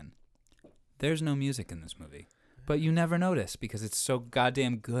post-synchronization. There's no music in this movie, but you never notice because it's so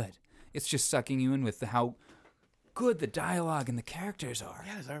goddamn good. It's just sucking you in with how good the dialogue and the characters are.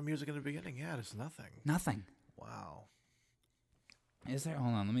 Yeah, is there music in the beginning? Yeah, there's nothing. Nothing. Wow. Is there?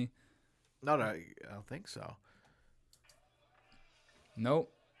 Hold on, let me... No, I don't think so.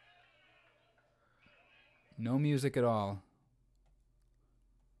 Nope. No music at all.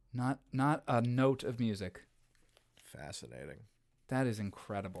 Not a note of music. Fascinating. That is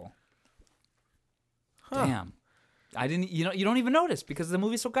incredible. Huh. Damn. I didn't. You don't even notice because the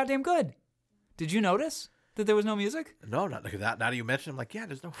movie's so goddamn good. Did you notice that there was no music? No, not like that. Now that you mention, I'm like, yeah,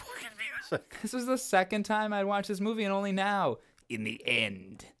 there's no fucking music. This was the second time I'd watched this movie, and only now, in the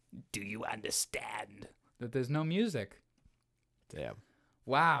end, do you understand that there's no music? Damn.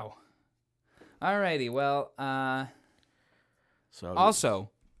 Wow. Alrighty. Well. So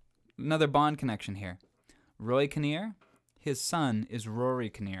also, another Bond connection here. Roy Kinnear, his son is Rory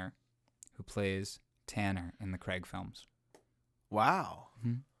Kinnear, who plays Tanner in the Craig films. Wow.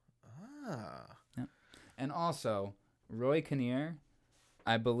 Mm-hmm. Yep. And also, Roy Kinnear,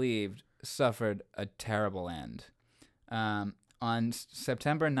 I believed, suffered a terrible end. On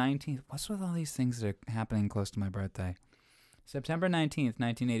September 19th, what's with all these things that are happening close to my birthday? September 19th,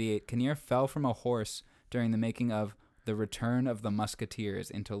 1988, Kinnear fell from a horse during the making of The Return of the Musketeers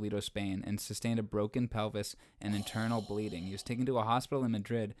in Toledo, Spain, and sustained a broken pelvis and internal bleeding. He was taken to a hospital in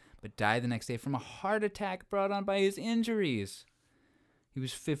Madrid, but died the next day from a heart attack brought on by his injuries. He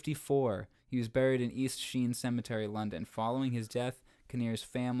was 54. He was buried in East Sheen Cemetery, London. Following his death, Kinnear's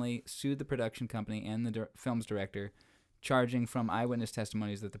family sued the production company and the film's director, charging from eyewitness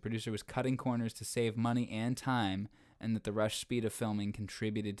testimonies that the producer was cutting corners to save money and time, and that the rush speed of filming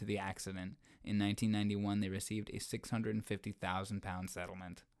contributed to the accident. In 1991, they received a £650,000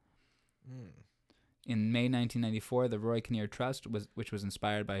 settlement. In May 1994, the Roy Kinnear Trust, which was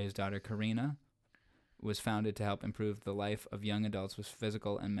inspired by his daughter Karina, was founded to help improve the life of young adults with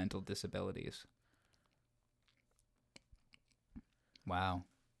physical and mental disabilities. Wow.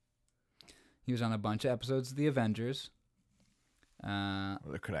 He was on a bunch of episodes of The Avengers.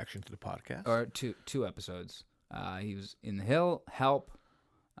 The connection to the podcast? Or two episodes. He was in The Hill, Help,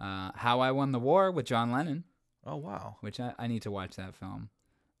 How I Won the War with John Lennon. Oh, wow. Which I need to watch that film.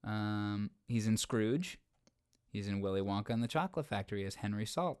 He's in Scrooge. He's in Willy Wonka and the Chocolate Factory as Henry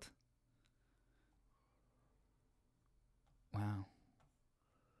Salt. Wow.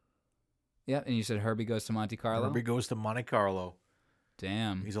 Yeah, and you said Herbie Goes to Monte Carlo? Herbie Goes to Monte Carlo.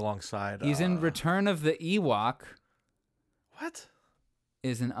 Damn. He's alongside... He's in Return of the Ewok. What?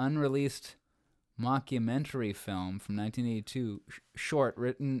 Is an unreleased mockumentary film from 1982, short,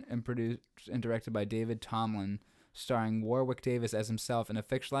 written and produced and directed by David Tomlin, starring Warwick Davis as himself, in a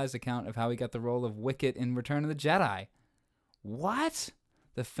fictionalized account of how he got the role of Wicket in Return of the Jedi. What?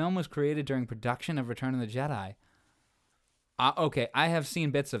 The film was created during production of Return of the Jedi. Okay, I have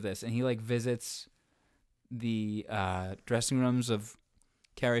seen bits of this, and he visits the dressing rooms of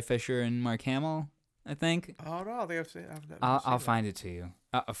Carrie Fisher and Mark Hamill, I think. Oh no, they have seen. I'll find it to you.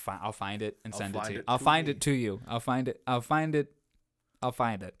 I'll find it and send it to you. I'll find it to you. I'll find it. I'll find it.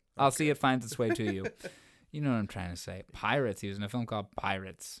 I'll see it finds its way to you. You know what I'm trying to say. Pirates. He was in a film called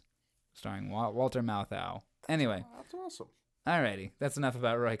Pirates, starring Walter Matthau. Anyway. That's awesome. Alrighty, that's enough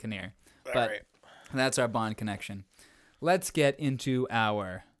about Roy Kinnear. All But right. that's our Bond connection. Let's get into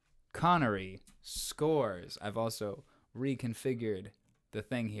our Connery scores. I've also reconfigured the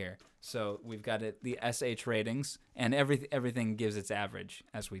thing here. So we've got the SH ratings, and everything gives its average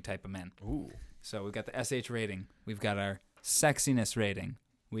as we type them in. Ooh. So we've got the SH rating, we've got our sexiness rating,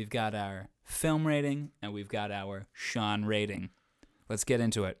 we've got our film rating, and we've got our Sean rating. Let's get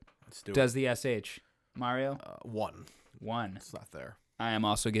into it. Let's do Does the SH, Mario? 1. 1. It's not there. I am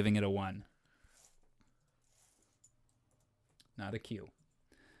also giving it a 1. Not a Q.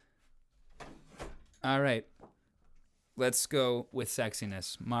 All right. Let's go with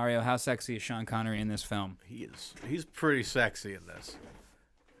sexiness. Mario, how sexy is Sean Connery in this film? He's pretty sexy in this.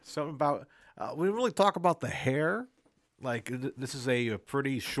 Something about we didn't really talk about the hair. This is a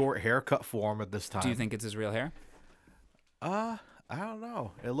pretty short haircut for him at this time. Do you think it's his real hair? I don't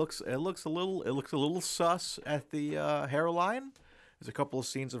know. It looks a little sus at the hairline. There's a couple of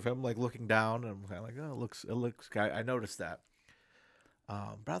scenes of him looking down, and I'm kind of like, oh, it looks. I noticed that.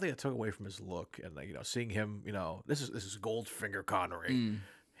 But I think it took away from his look, and seeing him, this is Goldfinger Connery.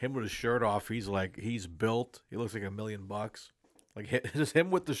 Him with his shirt off, he's built. He looks like $1 million. Just him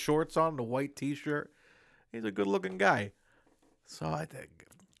with the shorts on, the white T-shirt. He's a good-looking guy. So I think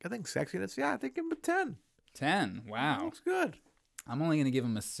sexiness. Yeah, I think give him a 10. 10. Wow, That looks good. I'm only gonna give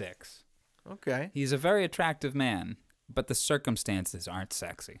him a 6. Okay. He's a very attractive man, but the circumstances aren't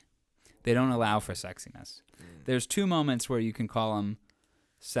sexy. They don't allow for sexiness. There's 2 moments where you can call him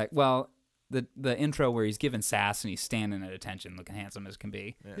the intro where he's giving sass and he's standing at attention, looking handsome as can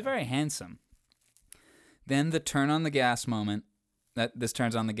be. Yeah. He's very handsome. Then the turn on the gas moment, that this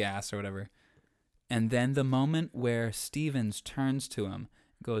turns on the gas or whatever, and then the moment where Stevens turns to him,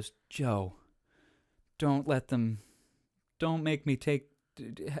 goes, "Joe, don't make me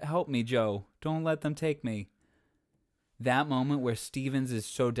help me, Joe. Don't let them take me." That moment where Stevens is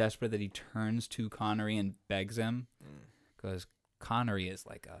so desperate that he turns to Connery and begs him, because Connery is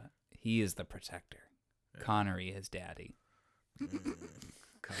he is the protector. Yeah. Connery is daddy.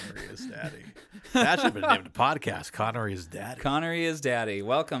 Connery is daddy. That should have been named a podcast. Connery is daddy. Connery is daddy.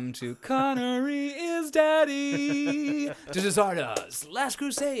 Welcome to Connery is daddy. To Desarda's Last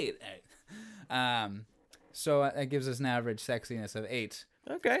Crusade. So that gives us an average sexiness of 8.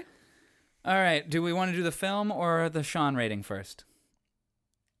 Okay. All right. Do we want to do the film or the Sean rating first?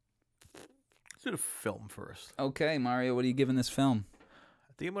 Let's do the film first. Okay, Mario, what are you giving this film?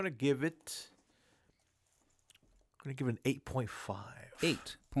 I think I'm going to give it... an 8.5.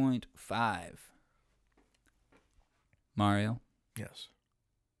 8.5. Mario? Yes.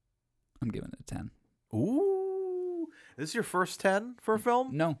 I'm giving it a 10. Ooh. Is this your first 10 for a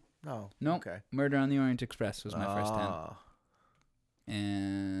film? No. No. Okay. Murder on the Orient Express was my first 10.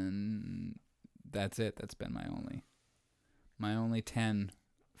 And that's it. That's been my only 10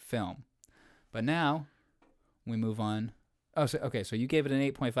 film. But now we move on. Oh, so you gave it an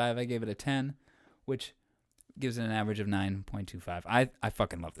 8.5. I gave it a 10, which gives it an average of 9.25. I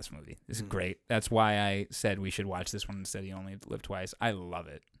fucking love this movie. This is great. That's why I said we should watch this one instead of You Only Live Twice. I love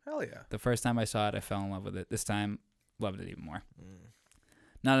it. Hell yeah. The first time I saw it, I fell in love with it. This time, loved it even more.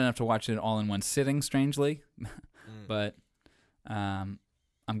 Not enough to watch it all in one sitting, strangely, but I'm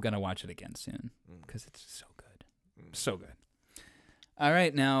going to watch it again soon because it's so good. So good. All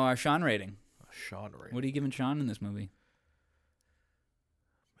right, now our Sean rating. Sean rating. What are you giving Sean in this movie?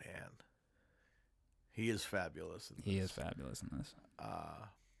 Man, he is fabulous in this. He is fabulous in this.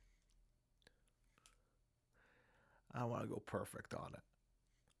 I want to go perfect on it.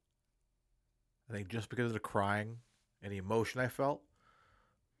 I think just because of the crying and the emotion I felt,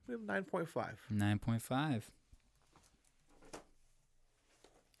 we have 9.5. 9.5.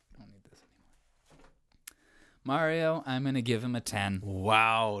 Don't need this anymore. Mario, I'm going to give him a 10.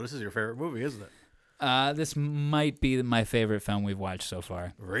 Wow, this is your favorite movie, isn't it? This might be my favorite film we've watched so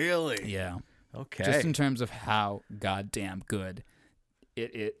far. Really? Yeah. Okay. Just in terms of how goddamn good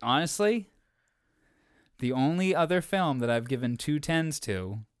it honestly, the only other film that I've given 2 10s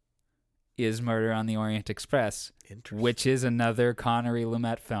to is Murder on the Orient Express, which is another Connery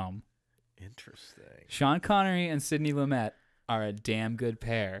Lumet film. Interesting. Sean Connery and Sidney Lumet are a damn good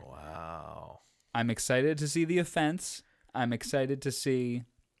pair. Wow. I'm excited to see The Offense. I'm excited to see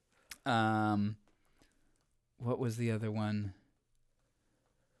what was the other one?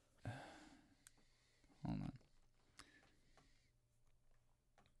 Hold on.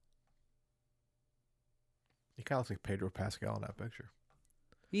 He kind of looks like Pedro Pascal in that picture.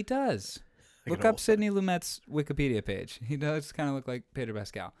 He does. Like Look up Sidney Lumet's Wikipedia page. He does kind of look like Pedro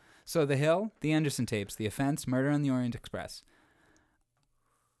Pascal. So The Hill, The Anderson Tapes, The Offense, Murder on the Orient Express,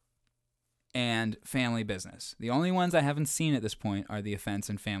 and Family Business. The only ones I haven't seen at this point are The Offense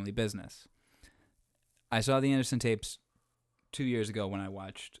and Family Business. I saw The Anderson Tapes 2 years ago when I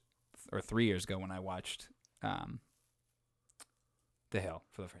watched, or 3 years ago when I watched The Hill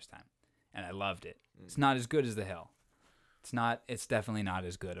for the first time, and I loved it. It's not as good as The Hill. It's definitely not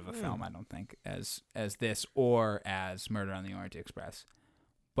as good of a film, I don't think, as this or as Murder on the Orient Express.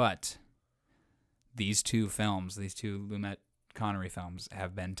 But these two films, these two Lumet Connery films,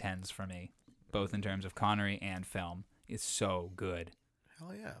 have been 10s for me, both in terms of Connery and film. It's so good.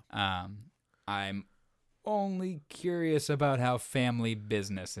 Hell yeah. I'm only curious about how Family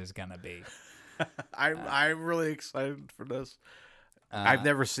Business is gonna be. I'm really excited for this. I've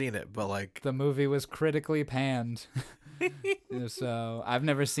never seen it, but like the movie was critically panned, so I've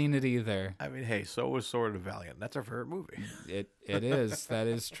never seen it either. I mean, hey, so was Sword of Valiant. That's our favorite movie. It is. That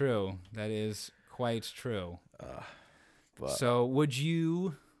is true. That is quite true. So, would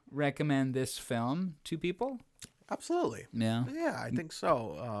you recommend this film to people? Absolutely. Yeah. Yeah, I think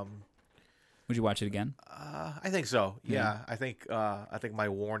so. Would you watch it again? I think so. Yeah, I think my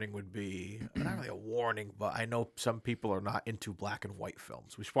warning would be not really a warning, but I know some people are not into black and white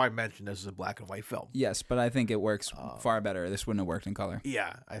films. We should probably mention this is a black and white film. Yes, but I think it works far better. This wouldn't have worked in color.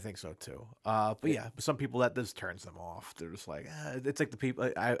 Yeah, I think so too. But yeah, some people that this turns them off. They're just like, it's like the people.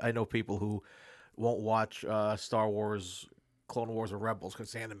 I know people who won't watch Star Wars, Clone Wars, or Rebels because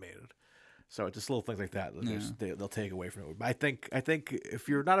it's animated. So it's just little things like that they'll take away from it. But I think if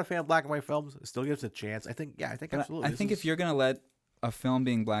you're not a fan of black and white films, it still gives it a chance. I think absolutely. I think if you're gonna let a film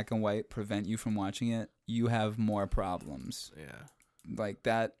being black and white prevent you from watching it, you have more problems. Yeah. Like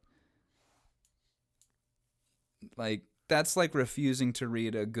that. Like that's like refusing to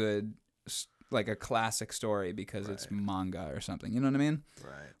read a good, like a classic story because it's manga or something. You know what I mean?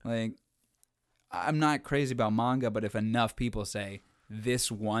 Right. Like, I'm not crazy about manga, but if enough people say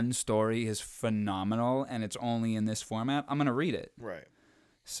this one story is phenomenal and it's only in this format, I'm going to read it. Right.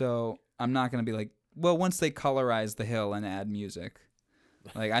 So I'm not going to be like, well, once they colorize The Hill and add music.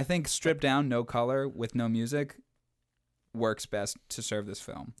 Like, I think stripped down, no color with no music works best to serve this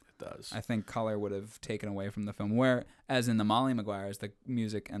film. It does. I think color would have taken away from the film, whereas in the Molly Maguires, the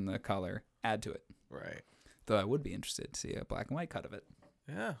music and the color add to it. Right. Though I would be interested to see a black and white cut of it.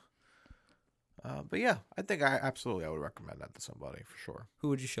 Yeah. But yeah, I think I would recommend that to somebody for sure. Who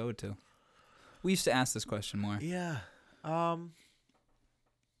would you show it to? We used to ask this question more. Yeah. I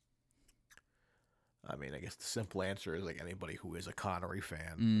mean, I guess the simple answer is like anybody who is a Connery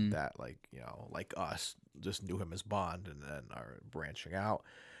fan that, like, you know, like us, just knew him as Bond and then are branching out,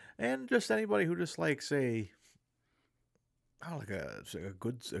 and just anybody who just like say, I don't know, like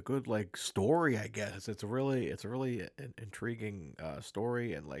a good like story. I guess it's a really intriguing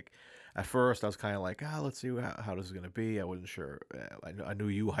story, and like at first I was kind of like, let's see how this is gonna be. I wasn't sure. I knew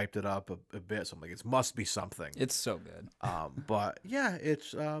you hyped it up a bit, so I'm like, it must be something. It's so good. But yeah,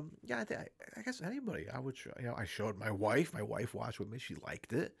 it's I guess anybody I would show. You know, I showed my wife. My wife watched with me. She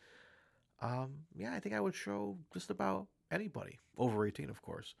liked it. Yeah, I think I would show just about anybody over 18, of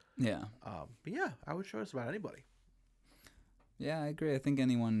course. Yeah. But yeah, I would show just about anybody. Yeah, I agree. I think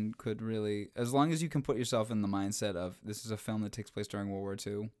anyone could really, as long as you can put yourself in the mindset of this is a film that takes place during World War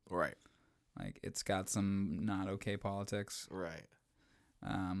II. Right. Like, it's got some not okay politics. Right.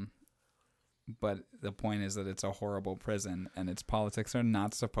 But the point is that it's a horrible prison, and its politics are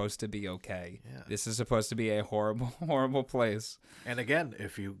not supposed to be okay. Yeah. This is supposed to be a horrible, horrible place. And again,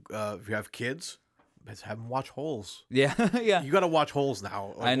 if you have kids, let's have them watch Holes. Yeah, yeah. You got to watch Holes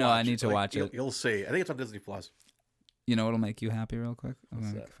now. I know. I need to watch it. You'll see. I think it's on Disney Plus. You know what'll make you happy real quick?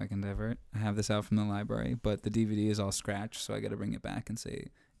 What's that? If I can divert. I have this out from the library, but the DVD is all scratched, so I got to bring it back and say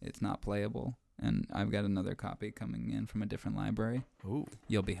it's not playable. And I've got another copy coming in from a different library. Ooh.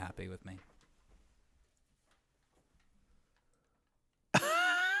 You'll be happy with me.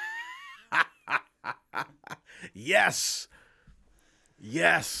 Yes.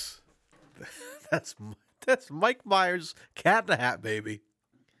 Yes. That's Mike Myers' Cat in the Hat, baby.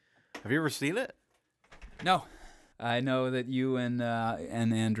 Have you ever seen it? No. I know that you and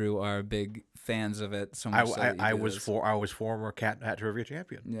Andrew are big fans of it. So much so that I was former Cat in the Hat trivia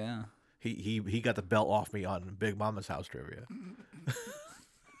champion. Yeah. He got the belt off me on Big Mama's House trivia.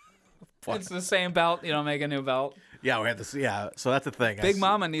 It's the same belt. You don't make a new belt. Yeah, we had this. Yeah, so that's the thing. Big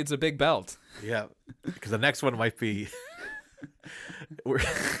Mama needs a big belt. Yeah, because the next one might be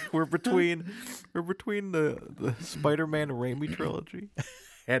we're between the Spider-Man Raimi trilogy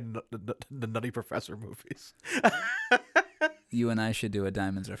and the Nutty Professor movies. You and I should do a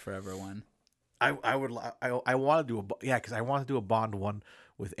Diamonds Are Forever one. I want to do because I want to do a Bond one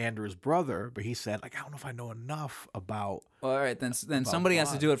with Andrew's brother, but he said like I don't know if I know enough about. Well, all right, then somebody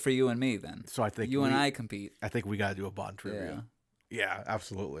has to do it for you and me then. So I think you and I compete. I think we got to do a Bond trivia. Yeah,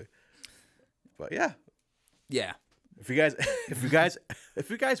 absolutely. But yeah. If you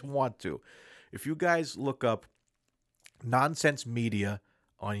guys want to, if you guys look up Nonsense Media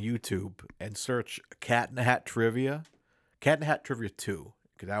on YouTube and search Cat in the Hat Trivia, Cat in the Hat Trivia 2,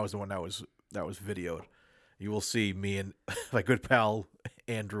 because that was the one that was videoed. You will see me and my good pal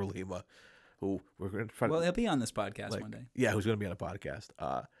Andrew Lima, who we're going to try to. Well, he'll be on this podcast one day. Yeah, who's going to be on a podcast.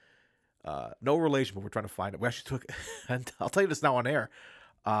 No relation, but we're trying to find it. We actually took, and I'll tell you this now on air.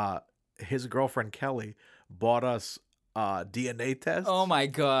 His girlfriend Kelly bought us DNA tests. Oh my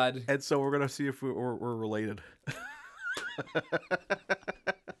god! And so we're gonna see if we're related.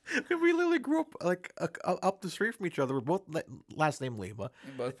 We literally grew up like up the street from each other. We're both last name Lima,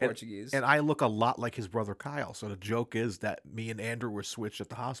 both Portuguese, and I look a lot like his brother Kyle. So the joke is that me and Andrew were switched at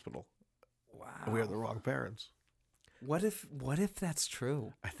the hospital. Wow! And we have the wrong parents. What if that's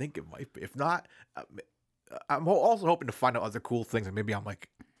true? I think it might be. If not, I'm also hoping to find out other cool things, and maybe I'm like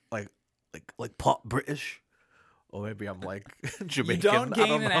pop British, or maybe I'm like Jamaican. You don't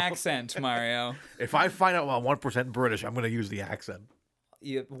gain an accent, Mario. If I find out I'm 1% British, I'm going to use the accent.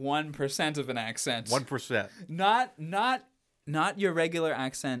 You have 1% of an accent. 1%. Not your regular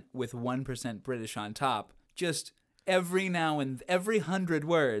accent with 1% British on top. Just every now and every 100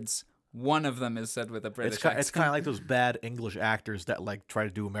 words, one of them is said with a British accent. It's kind of like those bad English actors that like try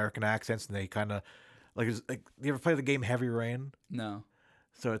to do American accents, and they kind of like you ever play the game Heavy Rain? No.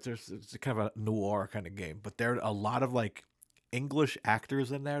 So it's kind of a noir kind of game, but there are a lot of like English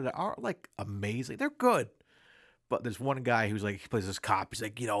actors in there that are like amazing. They're good, but there's one guy who's like he plays this cop. He's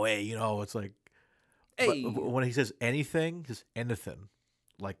like, hey, it's like, hey. But when he says anything, he says anything,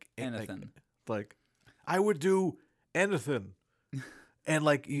 like anything, like I would do anything, and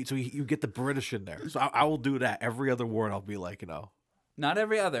like so you get the British in there. So I will do that. Every other word I'll be like, Not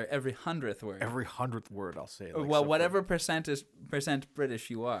every 100th word. Every 100th word I'll say. Like well, whatever percent British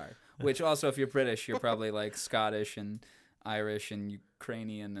you are. Which also, if you're British, you're probably like Scottish and Irish and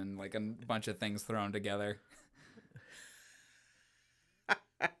Ukrainian and like a bunch of things thrown together.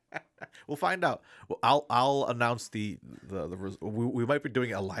 We'll find out. Well, I'll announce the we might be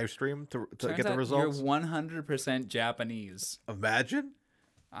doing a live stream to get the results. You're 100% Japanese. Imagine.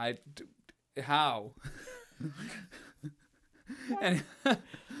 How? And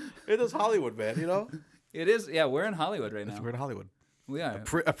it is Hollywood, man. It is. Yeah, we're in Hollywood right now. We're in Hollywood. We are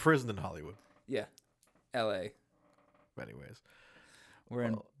a prison in Hollywood. Yeah, L.A. Anyways, we're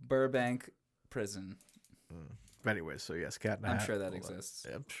in Burbank Prison. Anyways, so yes, Cat in the Hat. I'm sure that exists.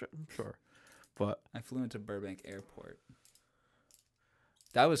 Yeah, I'm sure. But I flew into Burbank Airport.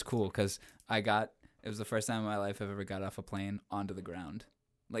 That was cool because it was the first time in my life I've ever got off a plane onto the ground.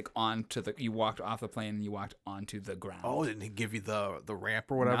 Like you walked off the plane and you walked onto the ground. Oh, didn't he give you the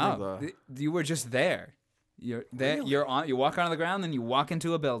ramp or whatever? No, you were just there. You're there. You're on. You walk onto the ground, then you walk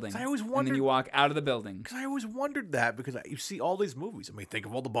into a building. I always and then wondered- you walk out of the building. Because I always wondered that because you see all these movies. I mean, think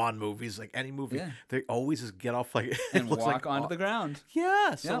of all the Bond movies, like any movie. Yeah. They always just get off like And it looks walk like, onto the ground.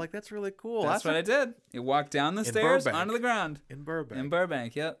 Yeah, so Yep. like that's really cool. That's what I did. You walk down the stairs Burbank. onto the ground. In Burbank. In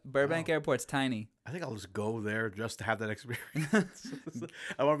Burbank, yep. Burbank Airport's tiny. I think I'll just go there just to have that experience.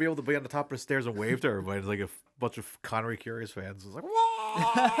 I want to be able to be on the top of the stairs and wave to everybody like a bunch of Connery Curious fans. It's like,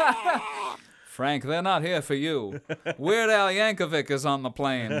 whoa! Frank, they're not here for you. Weird Al Yankovic is on the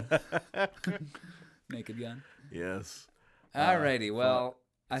plane. Naked Gun. Yes. Alrighty, well,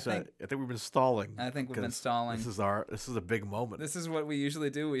 I So, think we've been stalling. I think we've been 'cause stalling. This is a big moment. This is what we usually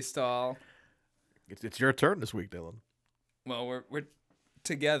do. We stall. It's your turn this week, Dylan. Well, we're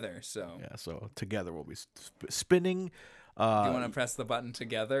together, so Yeah, so together we'll be spinning. you want to press the button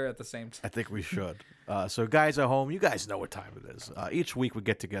together at the same time? I think we should. So guys at home, you guys know what time it is. Each week we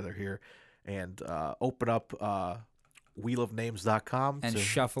get together here and open up wheelofnames.com And to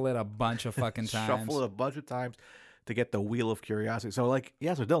shuffle it a bunch of fucking times. shuffle it a bunch of times to get the Wheel of Curiosity. So so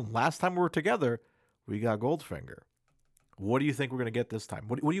Dylan, last time we were together, we got Goldfinger. What do you think we're going to get this time?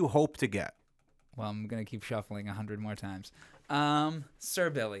 What do you hope to get? Well, I'm going to keep shuffling 100 more times. Sir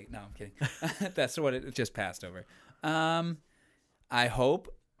Billy. No, I'm kidding. That's what it just passed over. I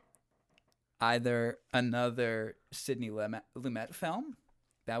hope either another Sidney Lumet film.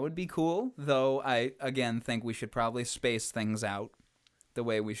 That would be cool, though I, again, think we should probably space things out the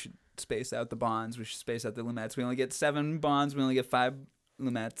way we should space out the Bonds. We should space out the Lumets. We only get 7 Bonds. We only get 5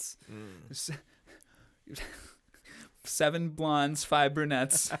 Lumets. 7 blondes, 5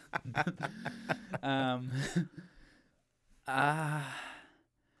 brunettes. I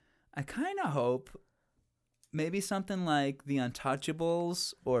kind of hope maybe something like The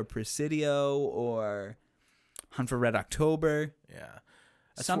Untouchables or Presidio or Hunt for Red October. Yeah.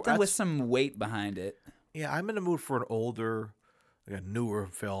 Something with some weight behind it. Yeah, I'm in the mood for an older, like a newer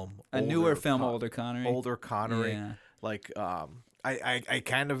film. Older Connery. Older Connery. Yeah. Like, I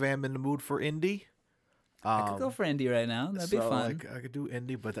kind of am in the mood for indie. I could go for Indy right now. That'd be fun. Like, I could do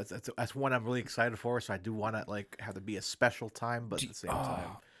indie, but that's one I'm really excited for. So I do want to like have to be a special time, but at the same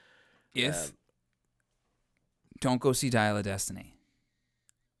time, Don't go see Dial of Destiny.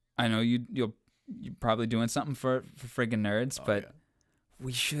 I know you're probably doing something for friggin' nerds, but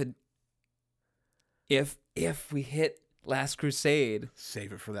we should. If we hit Last Crusade,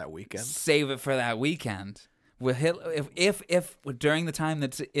 save it for that weekend. We'll hit if during the time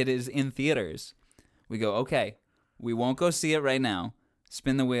that it is in theaters, we go, okay, we won't go see it right now.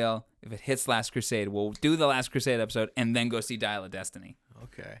 Spin the wheel. If it hits Last Crusade, we'll do the Last Crusade episode and then go see Dial of Destiny.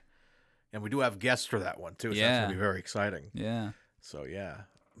 Okay. And we do have guests for that one too. So Yeah. that's gonna be very exciting. Yeah. So yeah,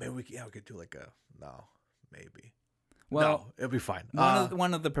 maybe we could do like maybe. Well, no, it'll be fine.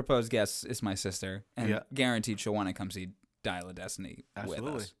 One of the proposed guests is my sister, and guaranteed she'll want to come see Dial of Destiny with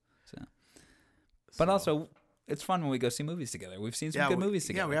us. But also, it's fun when we go see movies together. We've seen some good movies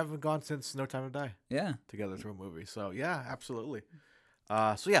together. Yeah, we haven't gone since No Time to Die. Yeah, together to a movie. So yeah, absolutely.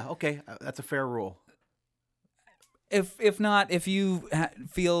 Okay, that's a fair rule. If not, if you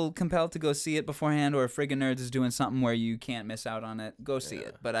feel compelled to go see it beforehand, or if Friggin' Nerds is doing something where you can't miss out on it, go see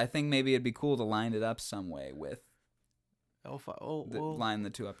it. But I think maybe it'd be cool to line it up some way with. Line the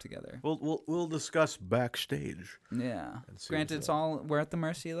two up together. We'll discuss backstage. Yeah. Granted, we're at the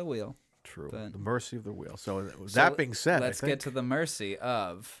mercy of the wheel. True. But, the mercy of the wheel. So that being said, let's get to the mercy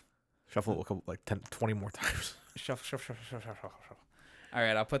of. Shuffle it a couple, like 10, 20 more times. Shuffle. All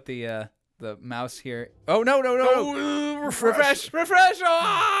right, I'll put the mouse here. Oh no! Refresh!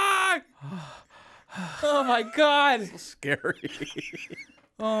 Oh! Oh my God! So scary.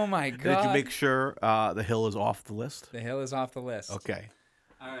 Oh my God! Did you make sure the hill is off the list? The hill is off the list. Okay.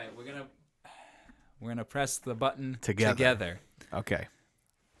 All right, we're gonna press the button together. Okay.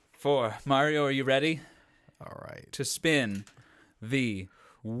 For Mario, are you ready? All right. To spin the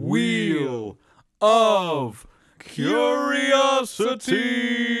Wheel of Curiosities.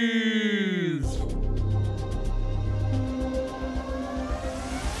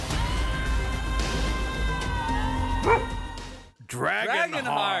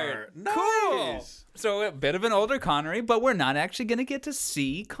 Dragonheart. Nice. Cool. So a bit of an older Connery, but we're not actually going to get to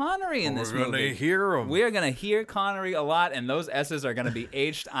see Connery in this movie. We're going to hear him. We are going to hear Connery a lot, and those S's are going to be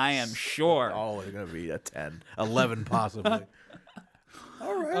H'd, I am sure. Oh, they're going to be a 10, 11 possibly.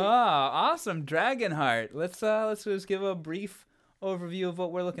 All right. Oh, awesome. Dragonheart. Let's just give a brief overview of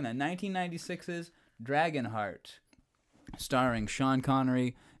what we're looking at. 1996's Dragonheart, starring Sean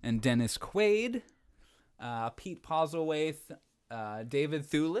Connery and Dennis Quaid, Pete Postlethwaite, David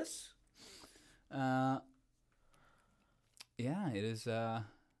Thewlis. It is a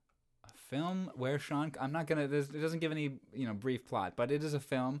film where it doesn't give any, brief plot, but it is a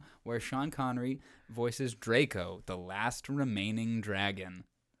film where Sean Connery voices Draco, the last remaining dragon.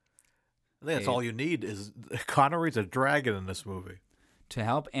 I think that's all you need is Connery's a dragon in this movie. To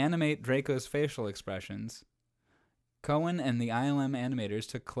help animate Draco's facial expressions, Cohen and the ILM animators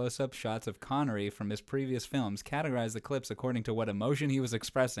took close-up shots of Connery from his previous films, categorized the clips according to what emotion he was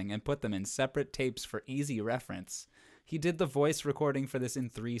expressing, and put them in separate tapes for easy reference. He did the voice recording for this in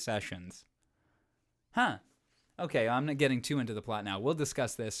 3 sessions. Huh. Okay, I'm not getting too into the plot now. We'll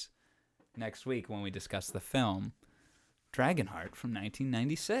discuss this next week when we discuss the film Dragonheart from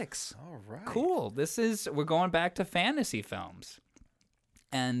 1996. All right. Cool. We're going back to fantasy films.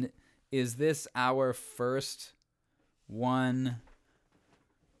 And is this our first one?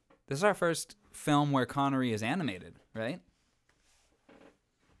 This is our first film where Connery is animated, right?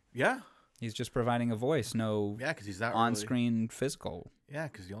 Yeah. He's just providing a voice, because he's not on-screen physical. Yeah,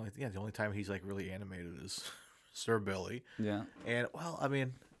 because the only time he's like really animated is Sir Billy. Yeah. And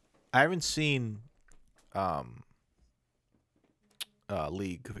I haven't seen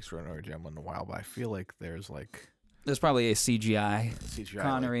League of Extraordinary Gentlemen in a while, but I feel like there's probably a CGI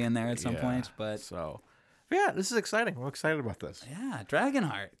Connery in there at some point, but yeah, this is exciting. I'm excited about this. Yeah,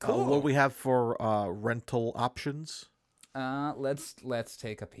 Dragonheart. Cool. What do we have for rental options? Let's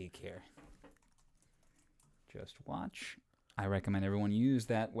take a peek here. Just watch. I recommend everyone use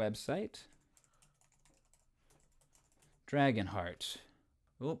that website. Dragonheart.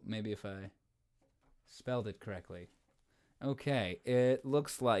 Oh, maybe if I spelled it correctly. Okay, it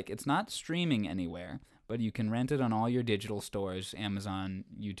looks like it's not streaming anywhere, but you can rent it on all your digital stores, Amazon,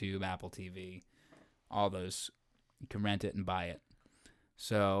 YouTube, Apple TV, all those. You can rent it and buy it.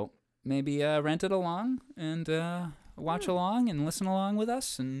 So maybe rent it along and watch along and listen along with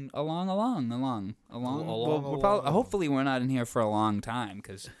us and along. Hopefully we're not in here for a long time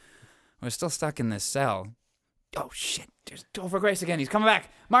because we're still stuck in this cell. Oh, shit. There's Topher Grace again. He's coming back.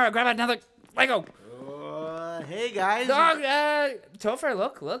 Mario, grab another Lego. Hey, guys. Topher,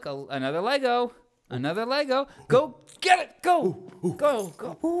 look. Another Lego. Another Lego. Go get it. Go. Go.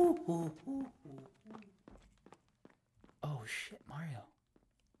 Oh, shit, Mario.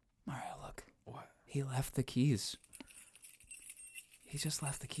 Mario, look. What? He left the keys. He just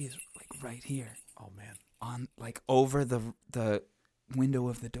left the keys, right here. Oh, man. On, over the window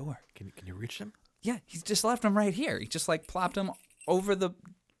of the door. Can you reach them? Yeah, he's just left them right here. He just, plopped them over the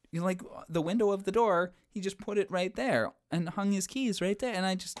window of the door. He just put it right there and hung his keys right there. And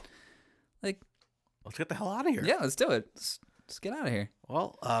I just, let's get the hell out of here. Yeah, let's do it. Let's get out of here.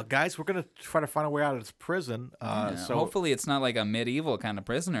 Well, guys, we're going to try to find a way out of this prison. So hopefully it's not like a medieval kind of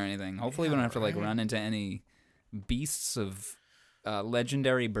prison or anything. Hopefully we don't have to, run into any beasts of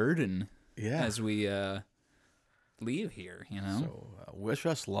legendary burden as we leave here, So wish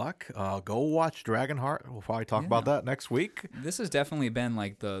us luck. Go watch Dragonheart. We'll probably talk about that next week. This has definitely been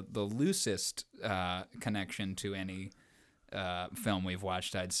the loosest connection to any film we've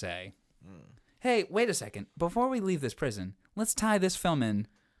watched, I'd say. Hey, wait a second. Before we leave this prison, let's tie this film in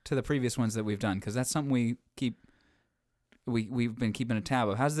to the previous ones that we've done, because that's something we've been keeping a tab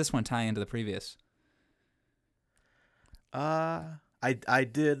of. How does this one tie into the previous? I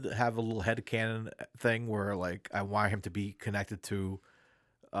did have a little headcanon thing where I want him to be connected to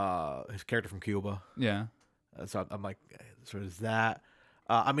his character from Cuba. Yeah. So I'm like, so is that?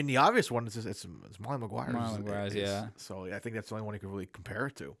 The obvious one is it's Molly Maguire. Molly Maguire's, yeah. So I think that's the only one you can really compare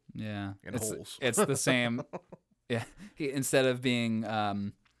it to. Yeah. In holes. It's the same. Yeah. Instead of being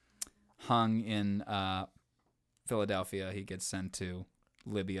hung in Philadelphia, he gets sent to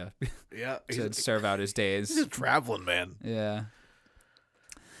Libya. Yeah. To serve out his days. He's a traveling man. Yeah.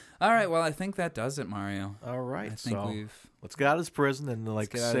 All right. Well, I think that does it, Mario. All right. I think let's get out of this prison and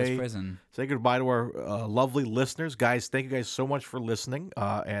say goodbye to our lovely listeners, guys. Thank you guys so much for listening.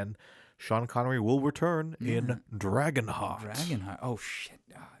 And Sean Connery will return in Dragonheart. Dragonheart. Oh shit!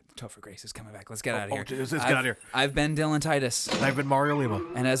 Topher Grace is coming back. Let's get out of here. Let's get out of here. I've been Dylan Titus. And I've been Mario Lima.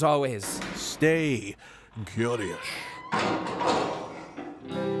 And as always, stay curious.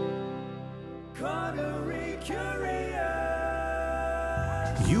 Connery Curious.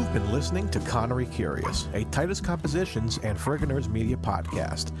 You've been listening to Connery Curious, a Titus Compositions and Friggin' Media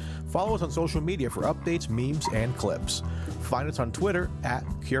podcast. Follow us on social media for updates, memes, and clips. Find us on Twitter at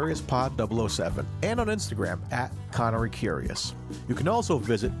CuriousPod007 and on Instagram at Connery Curious. You can also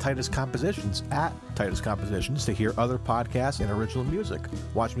visit Titus Compositions at Titus Compositions to hear other podcasts and original music,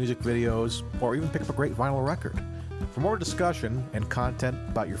 watch music videos, or even pick up a great vinyl record. For more discussion and content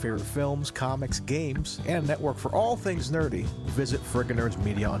about your favorite films, comics, games, and a network for all things nerdy, visit Friggin' Nerds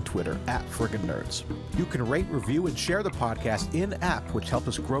Media on Twitter at Friggin' Nerds. You can rate, review, and share the podcast in-app, which helps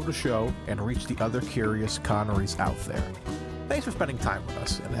us grow the show and reach the other curious Connerys out there. Thanks for spending time with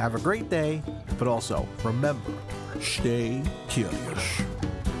us, and have a great day, but also, remember, stay curious.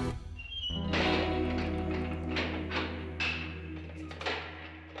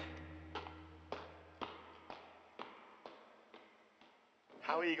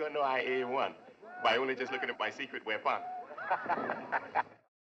 How are you going to know I A1? By only just looking at my secret weapon.